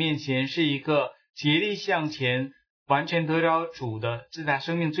在我们面前是一个竭力向前完全得着主的，是在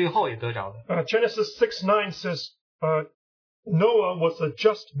生命最后也得着的。Genesis 6:9 says, Noah was a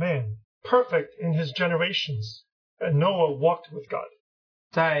just man, perfect in his generations, and Noah walked with God.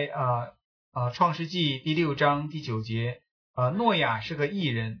 在创世纪第6章第9节，诺亚是个义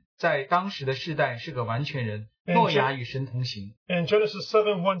人，在当时的世代是个完全人，诺亚与神同行。And Genesis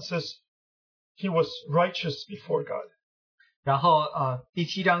 7:1 says he was righteous before God. 然后第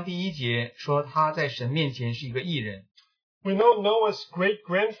7章第1节说他在神面前是一个义人。We know Noah's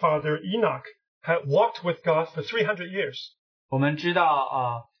great-grandfather Enoch had walked with God for 300 years. 我们知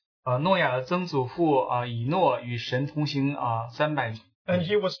道诺亚的曾祖父以诺与神同行300年。And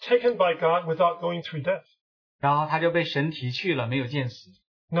he was taken by God without going through death. 然后他就被神提去了，没有见死。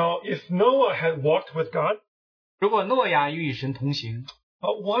Now, if Noah had walked with God, 如果诺亚与神同行，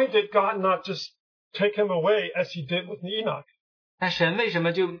 why did God not just take him away as he did with Enoch? 那神为什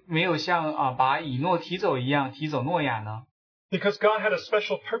么就没有像把以诺提走一样提走诺亚呢？ Because God had a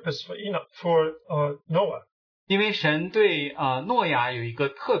special purpose for Noah. 因为神对诺亚有一个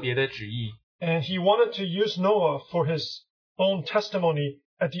特别的旨意。And he wanted to use Noah for his own testimony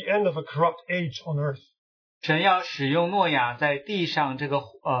at the end of a corrupt age on earth. 神要使用诺亚在地上这个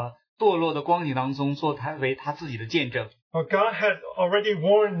堕落的光景当中为他自己的见证。God had already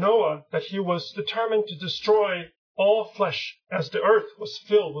warned Noah that he was determined to destroy all flesh as the earth was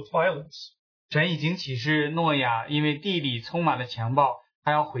filled with violence. 神已经启示诺亚，因为地里充满了强暴，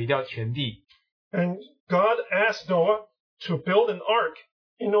他要毁掉全地。And God asked Noah to build an ark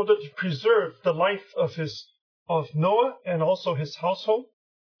in order to preserve the life of Noah and also his household.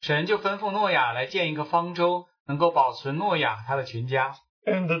 神就吩咐诺亚来建一个方舟，能够保存诺亚他的全家。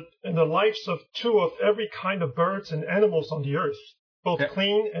And the lives of two of every kind of birds and animals on the earth, both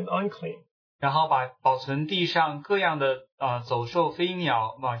clean and unclean. 然后保存地上各样的走兽、飞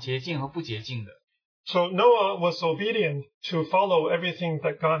鸟，洁净和不洁净的。So Noah was obedient to follow everything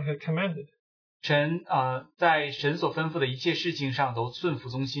that God had commanded. 神在神所吩咐的一切事情上都顺服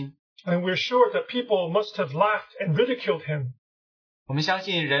忠心。And we're sure that people must have laughed and ridiculed him. 我们相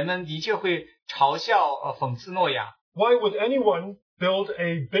信人们的确会嘲笑讽刺诺亚。Why would anyone build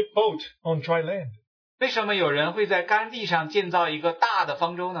a big boat on dry land? 为什么有人会在干地上建造一个大的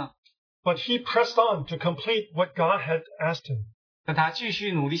方舟呢？ But he pressed on to complete what God had asked him. 但他继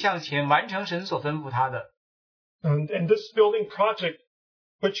续努力向前，完成神所吩咐他的。And this building project,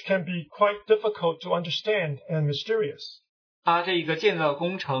 which can be quite difficult to understand and mysterious. 他这一个建造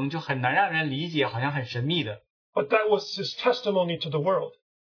工程就很难让人理解，好像很神秘的。But that was his testimony to the world.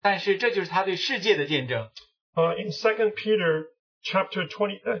 但是这就是他对世界的见证。In 2 Peter chapter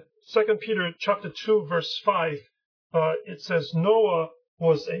 2 verse 5, it says Noah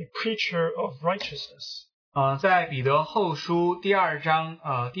was a preacher of righteousness. 在彼得后书第2章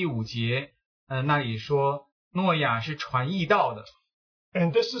第5节那里说诺亚是传义道的。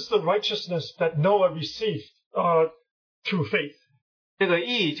And this is the righteousness that Noah received through faith. 这个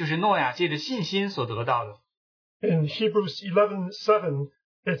义就是诺亚借着信心所得到的。In Hebrews 11:7,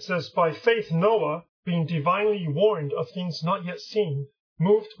 it says, By faith Noah, being divinely warned of things not yet seen,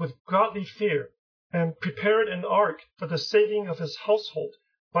 moved with godly fear, and prepared an ark for the saving of his household,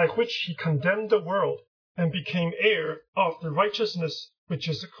 by which he condemned the world, and became heir of the righteousness which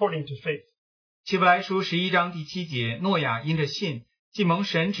is according to faith. 希伯来书11章第7节，诺亚因着信，既蒙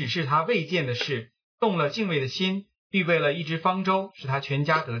神指示他未见的事，动了敬畏的心，预备了一只方舟，使他全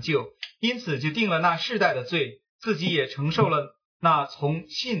家得救，因此就定了那世代的罪，自己也承受了那从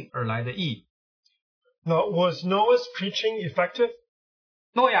信而来的义。Now, was Noah's preaching effective?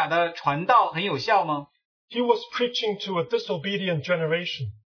 诺亚的传道很有效吗？ He was preaching to a disobedient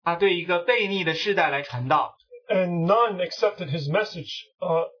generation. 他对一个悖逆的世代来传道。And none accepted his message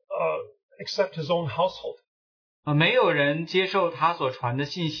except his own household. 没有人接受他所传的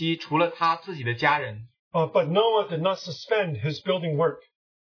信息，除了他自己的家人。But Noah did not suspend his building work.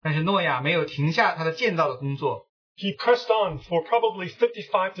 但是诺亚没有停下他的建造的工作。He pressed on for probably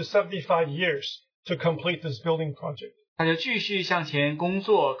 55 to 75 years to complete this building project. 他就继续向前工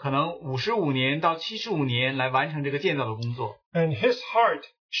作，可能55年到75年来完成这个建造的工作。And his heart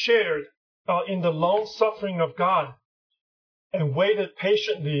shared in the long suffering of God and waited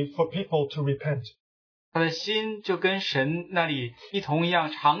patiently for people to repent. 他的心就跟神那里一同一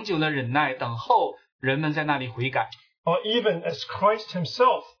样，长久的忍耐，等候人们在那里悔改。Even as Christ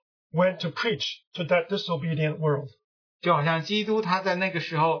himself went to preach to that disobedient world. 就好像基督他在那个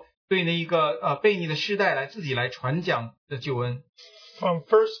时候对那一个悖逆的世代来自己来传讲的救恩。From 1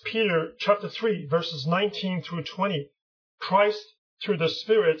 Peter chapter 3 verses 19 through 20, Christ through the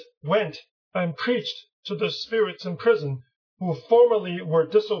Spirit went and preached to the spirits in prison who formerly were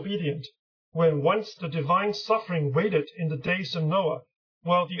disobedient, when once the divine suffering waited in the days of Noah,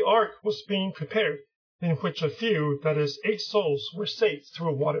 while the ark was being prepared, in which a few, that is, 8 souls, were saved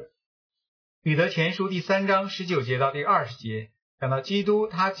through water. 彼得前书第3章19节到第20节，讲到基督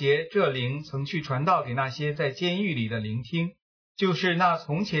他藉这灵曾去传道给那些在监狱里的聆听，就是那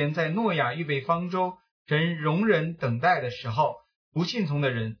从前在诺亚预备方舟，神容忍等待的时候，不信从的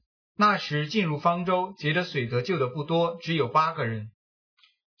人。那时进入方舟，藉着水得救的不多，只有8个人。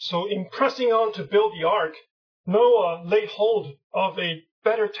So in pressing on to build the ark, Noah laid hold of a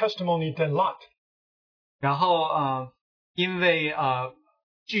better testimony than Lot. 然后因为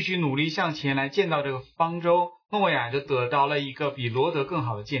继续努力向前来建造这个方舟，诺亚就得到了一个比罗德更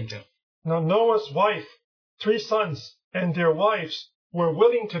好的见证。Now Noah's wife, 3 sons, and their wives were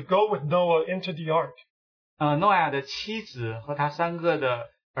willing to go with Noah into the ark. 诺亚的妻子和他3个的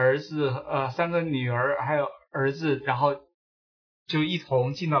儿子，3个女儿还有儿子，然后就一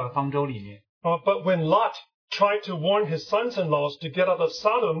同进到了方舟里面。But when Lot tried to warn his sons-in-laws to get out of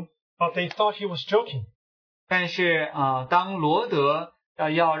Sodom, they thought he was joking. 但是当罗德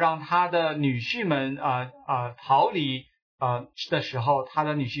要让他的女婿们逃离的时候，他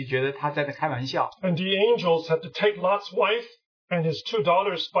的女婿觉得他在开玩笑。And the angels had to take Lot's wife and his 2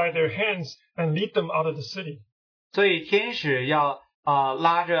 daughters by their hands and lead them out of the city. 所以天使要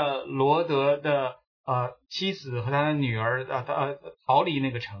拉着罗德的妻子和他的女儿逃离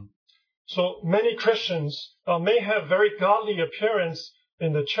那个城。So many Christians may have very godly appearance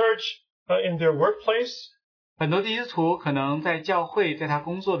in the church, in their workplace. 很多基督徒可能在教会，在他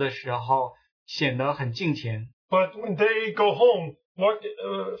工作的时候显得很敬虔。But when they go home, walk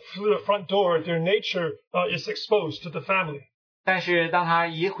through the front door, their nature is exposed to the family. 但是当他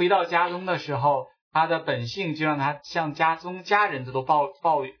一回到家中的时候，他的本性就让他向家中家人都暴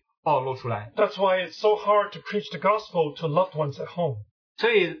露出来。That's why it's so hard to preach the gospel to loved ones at home.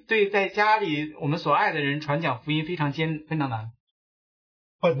 所以对在家里我们所爱的人传讲福音非常难。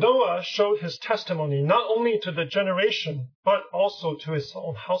But Noah showed his testimony not only to the generation, but also to his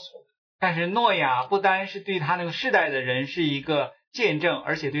own household. 但是诺亚不单是对他那个世代的人是一个见证，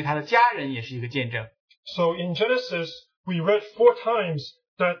而且对他的家人也是一个见证。So in Genesis, we read 4 times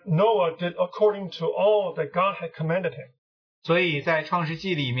that Noah did according to all that God had commanded him. 所以在创世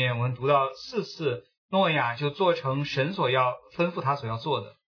纪里面，我们读到4次，诺亚就做成神所要吩咐他所要做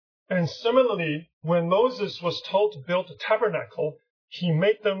的。And similarly, when Moses was told to build the tabernacle, he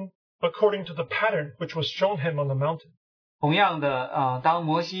made them according to the pattern which was shown him on the mountain. 同样的，当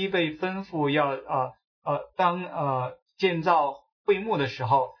摩西被吩咐要建造会幕的时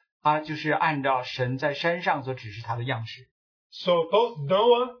候，他就是按照神在山上所指示他的样式。So both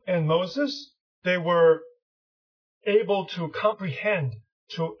Noah and Moses, they were able to comprehend,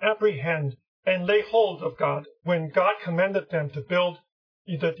 to apprehend, and lay hold of God when God commanded them to build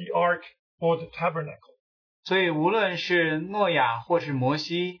either the ark or the tabernacle. 所以无论是诺亚或是摩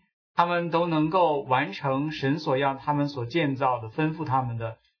西，他们都能够完成神所要他们所建造的吩咐他们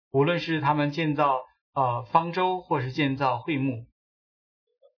的，无论是他们建造方舟或是建造会幕。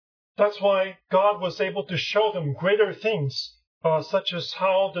That's why God was able to show them greater things, such as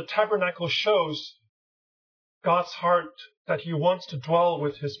how the tabernacle shows God's heart that he wants to dwell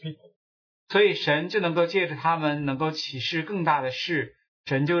with his people. 所以神就能够借着他们能够启示更大的事，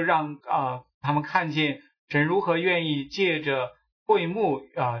神就让他们看见神如何愿意借着会幕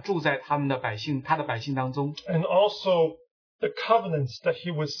住在他的百姓当中。And also the covenants that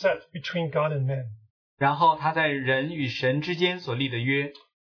he would set between God and man. 然后他在人与神之间所立的约。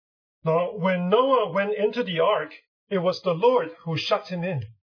Now, when Noah went into the ark, it was the Lord who shut him in.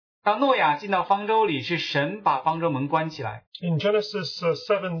 当诺亚进到方舟里，是神把方舟门关起来。In Genesis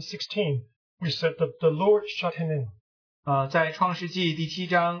 7:16, we said that the Lord shut him in. 在创世纪第7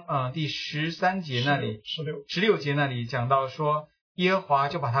章第13节那里，16节那里讲到说，耶和华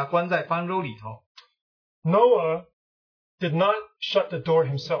就把他关在方舟里头。Noah did not shut the door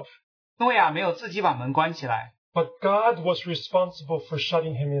himself. 诺亚没有自己把门关起来， But God was responsible for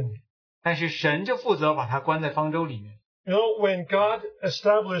shutting him in. 但是神就负责把他关在方舟里面。You know, when God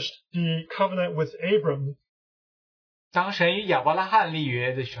established the covenant with Abram, 当神与亚伯拉罕立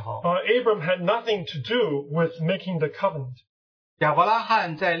约的时候， Abram had nothing to do with making the covenant. 亚伯拉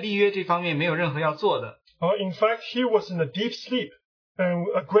罕在立约这方面没有任何要做的。In fact, he was in a deep sleep, and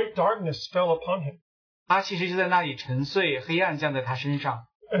a great darkness fell upon him. 他其实就在那里沉睡，黑暗降在他身上。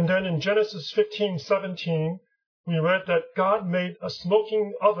And then in Genesis 15:17, we read that God made a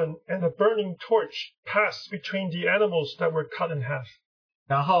smoking oven and a burning torch pass between the animals that were cut in half.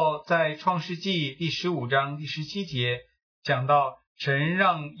 然后在创世纪第15章第17节讲到，神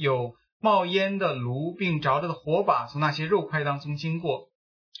让有冒烟的炉并着着的火把从那些肉块当中经过。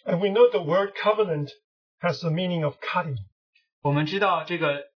 And we know the word covenant has the meaning of cutting. 我们知道这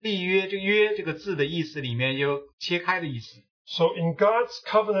个立约，这个约这个字的意思里面有切开的意思。 So in God's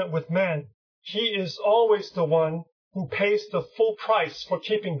covenant with man, he is always the one who pays the full price for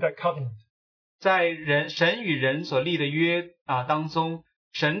keeping that covenant. 在神与人所立的约当中，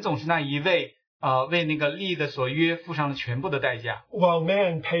神总是那一位为那个立的所约付上了全部的代价， While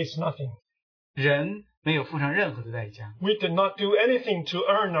man pays nothing. 人没有付上任何的代价。 We did not do anything to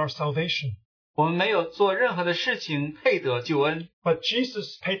earn our salvation. 我们没有做任何的事情配得救恩， But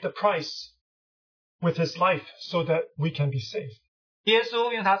Jesus paid the price with his life so that we can be saved. 耶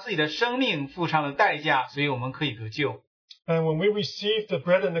稣用他自己的生命付上了代价，所以我们可以得救。 And when we received the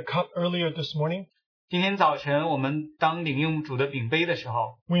bread and the cup earlier this morning, 今天早晨我们当领用主的饼杯的时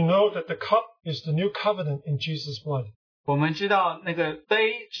候， we know that the cup is the new covenant in Jesus' blood. 我们知道那个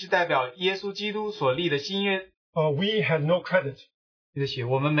杯是代表耶稣基督所立的新约 We had no credit, 的血，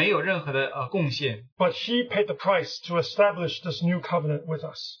我们没有任何的贡献， but he paid the price to establish this new covenant with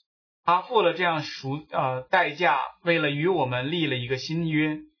us. 他付了这样代价，为了与我们立了一个新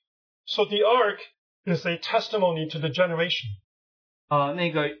约。 So the ark is a testimony to the generation.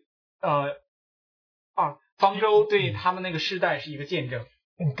 方舟对他们那个世代是一个见证。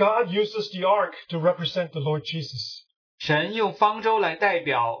 And God uses the ark to represent the Lord Jesus, 神用方舟来代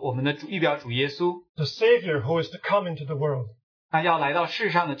表我们的预表主耶稣， the Savior who is to come into the world. 他要来到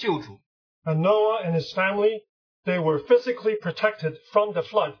世上的救主。 And Noah and his family, they were physically protected from the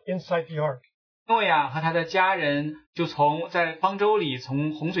flood inside the ark. 诺亚和他的家人就在方舟里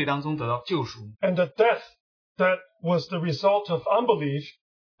从洪水当中得到救赎。 And the death that was the result of unbelief,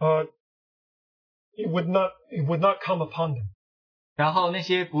 it would not come upon them. 然后那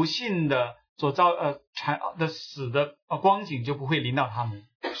些不信的所造的死的光景就不会临到他们。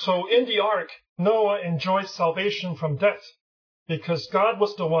 So in the ark, Noah enjoyed salvation from death because God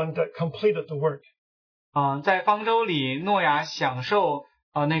was the one that completed the work. 在方舟里，诺亚享受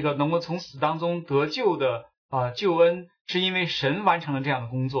那个能够从死当中得救的救恩，是因为神完成了这样的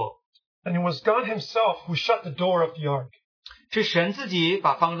工作。 And it was God himself who shut the door of the ark. 是神自己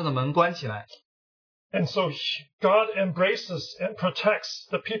把方舟的门关起来。 And so God embraces and protects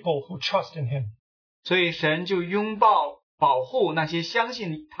the people who trust in him. 所以神就拥抱保护那些相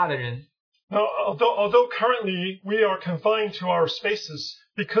信他的人。 Now, although currently we are confined to our spaces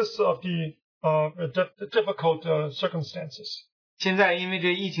because of the difficult circumstances, 现在因为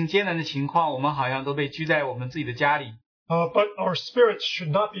这疫情艰难的情况，我们好像都被拘在我们自己的家里。 but our spirits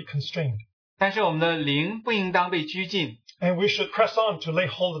should not be constrained. 但是我们的灵不应当被拘禁， And we should press on to lay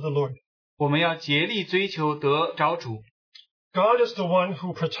hold of the Lord. 我们要竭力追求得着主。 God is the one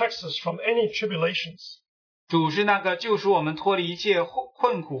who protects us from any tribulations. 主是那个救赎我们脱离一切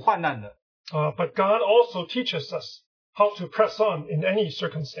困苦患难的。 But God also teaches us how to press on in any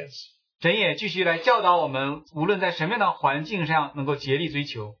circumstance. 神也继续来教导我们，无论在什么样的环境上，能够竭力追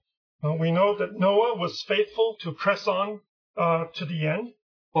求。 We know that Noah was faithful to press on to the end.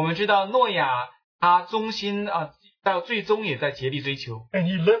 我们知道诺亚他忠心到最终也在竭力追求。 And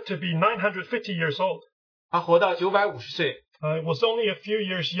he lived to be 950 years old. 他活到950岁。 It was only a few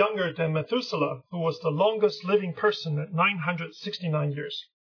years younger than Methuselah, who was the longest living person at 969 years.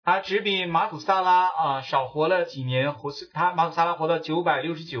 他只比马土萨拉少活了几年，马土萨拉活到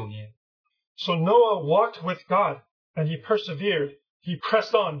969年。 So Noah walked with God, and he persevered. He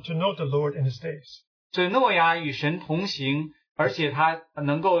pressed on to know the Lord in his days. 所以诺亚与神同行，而且他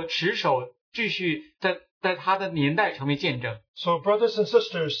能够持守，继续在他的年代成为见证。 So brothers and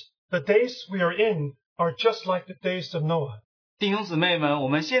sisters, the days we are in are just like the days of Noah. 弟兄姊妹们，我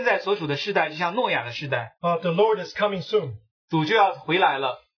们现在所处的世代就像诺亚的世代， The Lord is coming soon. 主就要回来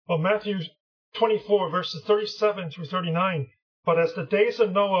了。 Matthew 24 verses 37 through 39. But as the days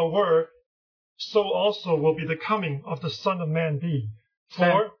of Noah were, so also will be the coming of the Son of Man be.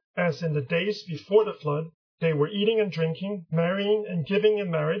 For as in the days before the flood, they were eating and drinking, marrying and giving in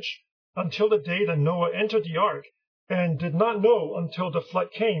marriage, until the day that Noah entered the ark, and did not know until the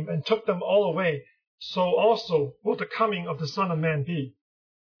flood came and took them all away. So also will the coming of the Son of Man be.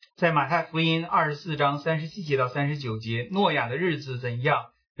 在马太福音24章37节到39节，诺亚的日子怎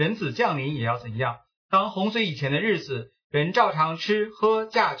样，人子降临也要怎样。当洪水以前的日子，人照常吃喝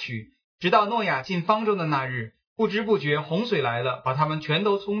嫁娶，直到诺亚进方舟的那日，不知不觉洪水来了，把他们全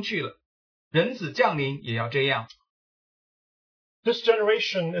都冲去了。人子降临也要这样。 This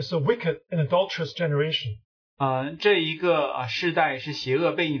generation is a wicked and adulterous generation. 这一个世代是邪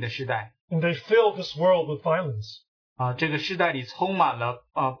恶悖逆的世代。 And they fill this world with violence. 这个世代里充满了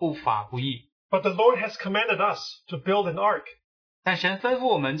不法不义。 But the Lord has commanded us to build an ark. 但神吩咐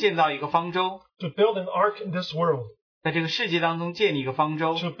我们建造一个方舟， to build an ark in this world, 在这个世界当中建立一个方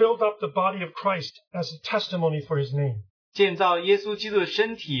舟， to build up the body of Christ as a testimony for his name. 建造耶稣基督的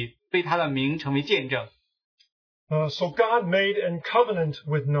身体，为他的名成为见证。So God made a covenant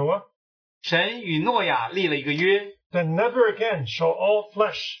with Noah, 神与诺亚立了一个约， that never again shall all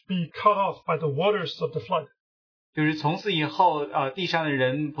flesh be cut off by the waters of the flood, 就是从此以后，地上的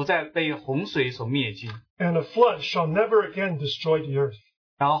人不再被洪水所灭尽， and a flood shall never again destroy the earth.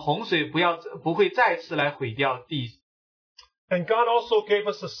 然后洪水不会再次来毁掉地。 And God also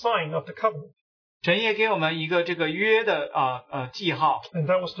gave us a sign of the covenant, 神也给我们一个这个约的记号， and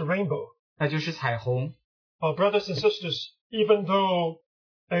that was the rainbow. 那就是彩虹。 Brothers and sisters, even though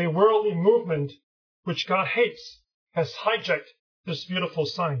a worldly movement which God hates has hijacked this beautiful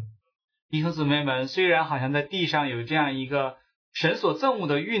sign, 弟兄姊妹们，虽然好像在地上有这样一个神所憎恶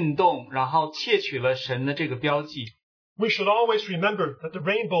的运动，然后窃取了神的这个标记， we should always remember that the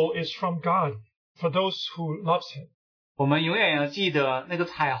rainbow is from God for those who loves him. 我们永远要记得那个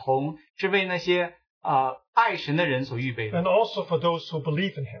彩虹是为那些爱神的人所预备的， And also for those who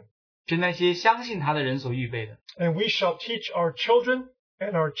believe in him. 是那些相信他的人所预备的。 And we shall teach our children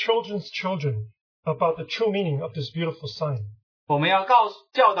and our children's children about the true meaning of this beautiful sign. 我们要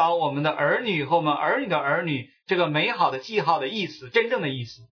教导我们的儿女和我们儿女的儿女这个美好的记号的意思，真正的意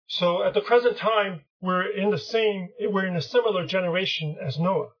思。 So at the present time, we're in a similar generation as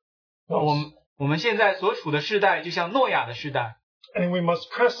Noah was. 我们现在所处的世代就像诺亚的世代， And we must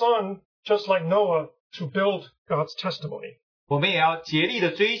press on, just like Noah, to build God's testimony. 我们也要竭力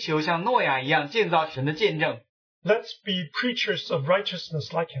的追求像诺亚一样建造神的见证， Let's be preachers of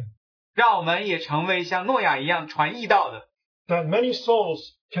righteousness like him, 让我们也成为像诺亚一样传义道的， that many souls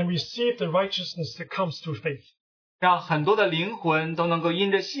can receive the righteousness that comes through faith, 让很多的灵魂都能够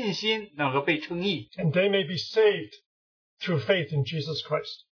因着信心能够被称义， and they may be saved through faith in Jesus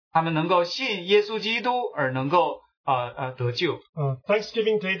Christ. 他们能够信耶稣基督而能够得救。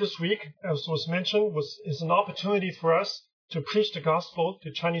 Thanksgiving Day this week, as was mentioned, is an opportunity for us to preach the gospel to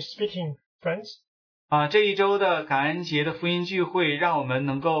Chinese-speaking friends. 这一周的感恩节的福音聚会，让我们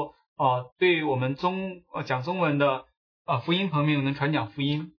能够对我们讲中文的福音朋友们能传讲福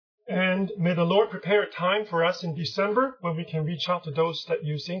音。 And may the Lord prepare a time for us in December when we can reach out to those that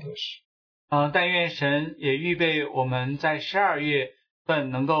use English. 但愿神也预备我们在12月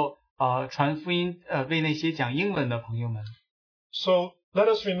份能够传福音为那些讲英文的朋友们。 So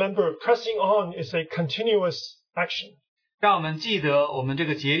let us remember, pressing on is a continuous action. 让我们记得我们这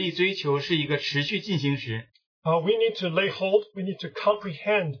个竭力追求是一个持续进行时。 We need to lay hold, we need to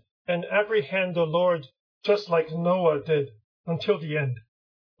comprehend and apprehend the Lord just like Noah did until the end.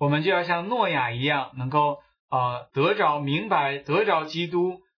 我们就要像诺亚一样，能够得着明白，得着基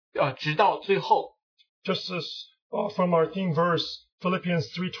督，直到最后。 Just as from our theme verse,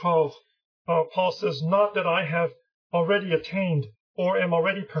 Philippians 3:12, Paul says, "Not that I have already attained or am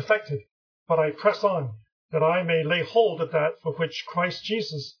already perfected, but I press on, that I may lay hold of that for which Christ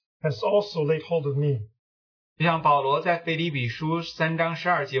Jesus has also laid hold of me." 就像保罗在腓立比书3章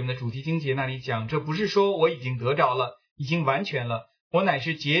12节我们的主题经节那里讲，这不是说我已经得着了，已经完全了，我乃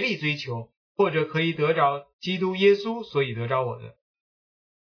是竭力追求，或者可以得着基督耶稣，所以得着我的。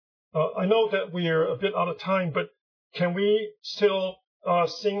 I know that we are a bit out of time, but can we still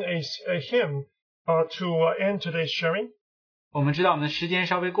sing a hymn to end today's sharing? 我们知道我们的时间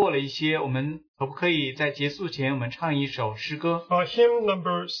稍微过了一些，我们可不可以在结束前我们唱一首诗歌？ Hymn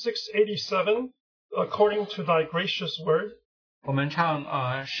number 687, According to Thy Gracious Word. 我们唱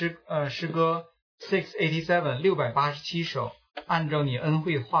诗歌 687 687首，按照你恩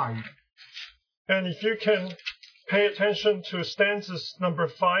惠话语。 And if you can pay attention to stanzas number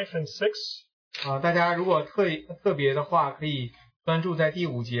 5 and 6. 大家如果特别的话，可以专注在第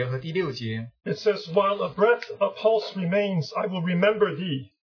5节和第6节。 It says, "While a breath of pulse remains, I will remember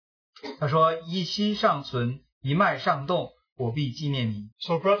thee." 他说：“一息尚存，一脉尚动，我必纪念你。”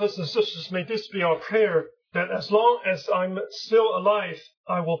 So brothers and sisters, may this be our prayer, that as long as I'm still alive,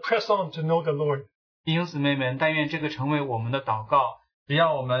 I will press on to know the Lord. 弟兄姊妹们，但愿这个成为我们的祷告。只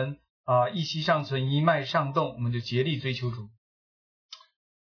要我们一息尚存，一脉尚动，我们就竭力追求主。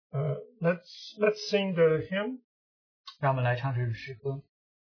 Let's sing the hymn. 让我们来唱这首诗歌。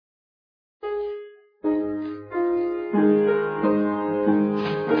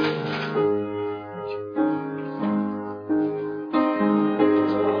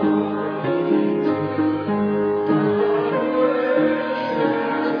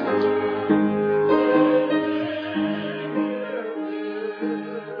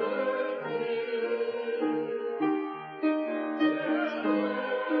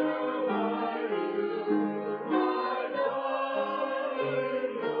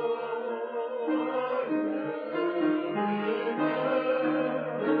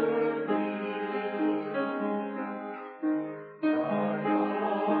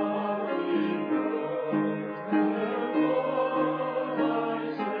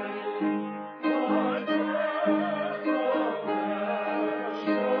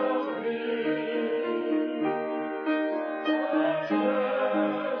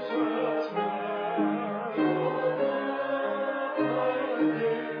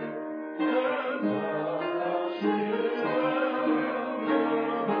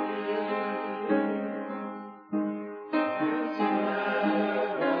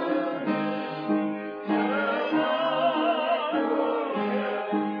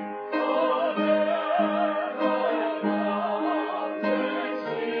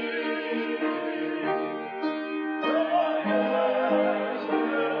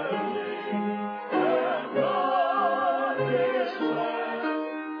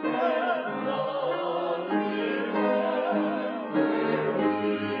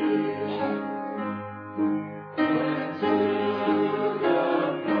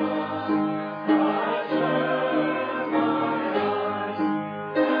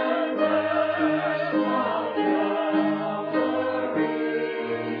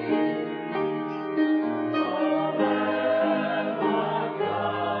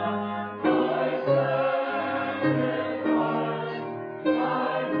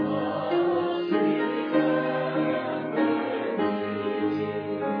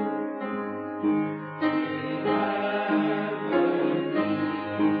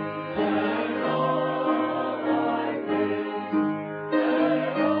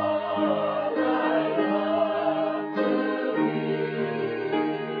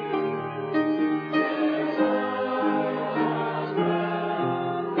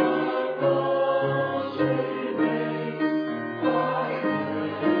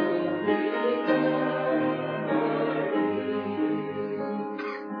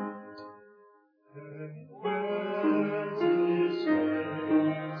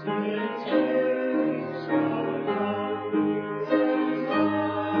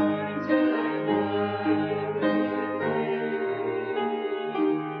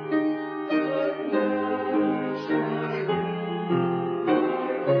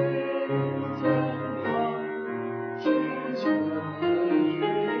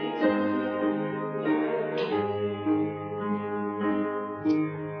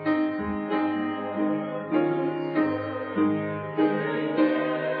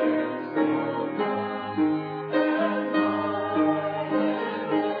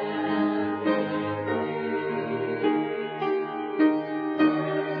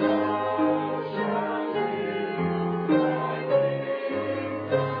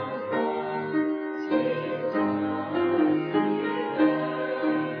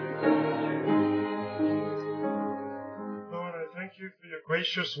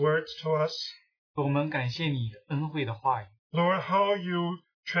gracious words to us. 我们感谢你的恩惠的话语。 Lord, how you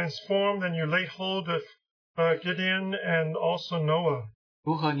transformed and you laid hold of Gideon and also Noah.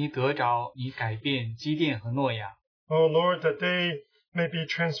 如何你得着你改变基甸和诺亚？ Oh Lord, that they may be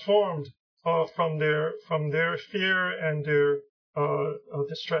transformed from their fear and their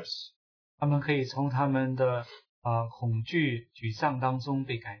distress. 他们可以从他们的恐惧、沮丧当中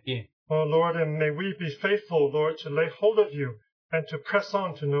被改变。 Oh Lord, and may we be faithful, Lord, to lay hold of you and to press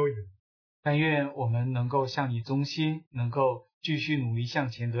on to know you. 但愿我们能够向你忠心，能够继续努力向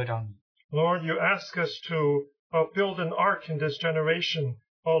前得着你。 Lord, you ask us to build an ark in this generation.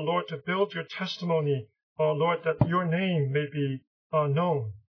 Oh Lord, to build your testimony. Oh Lord, that your name may be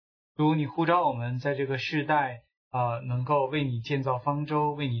known. 如你呼召我们在这个世代能够为你建造方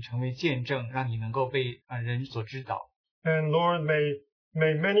舟，为你成为见证，让你能够被人所知道。 And Lord, may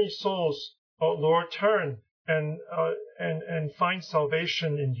many souls, oh Lord, turn and find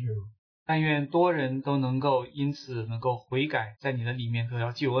salvation in you. 但愿多人都能够因此能够悔改，在你的里面得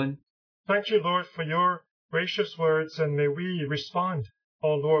到救恩。 Thank you, Lord, for your gracious words, and may we respond,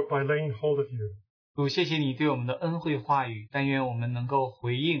 oh Lord, by laying hold of you. 主，谢谢你对我们的恩惠话语，但愿我们能够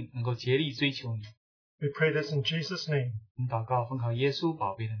回应，能够竭力追求你。 We pray this in Jesus' name. 我们祷告，奉靠耶稣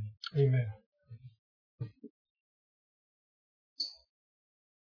宝贝的名。 Amen.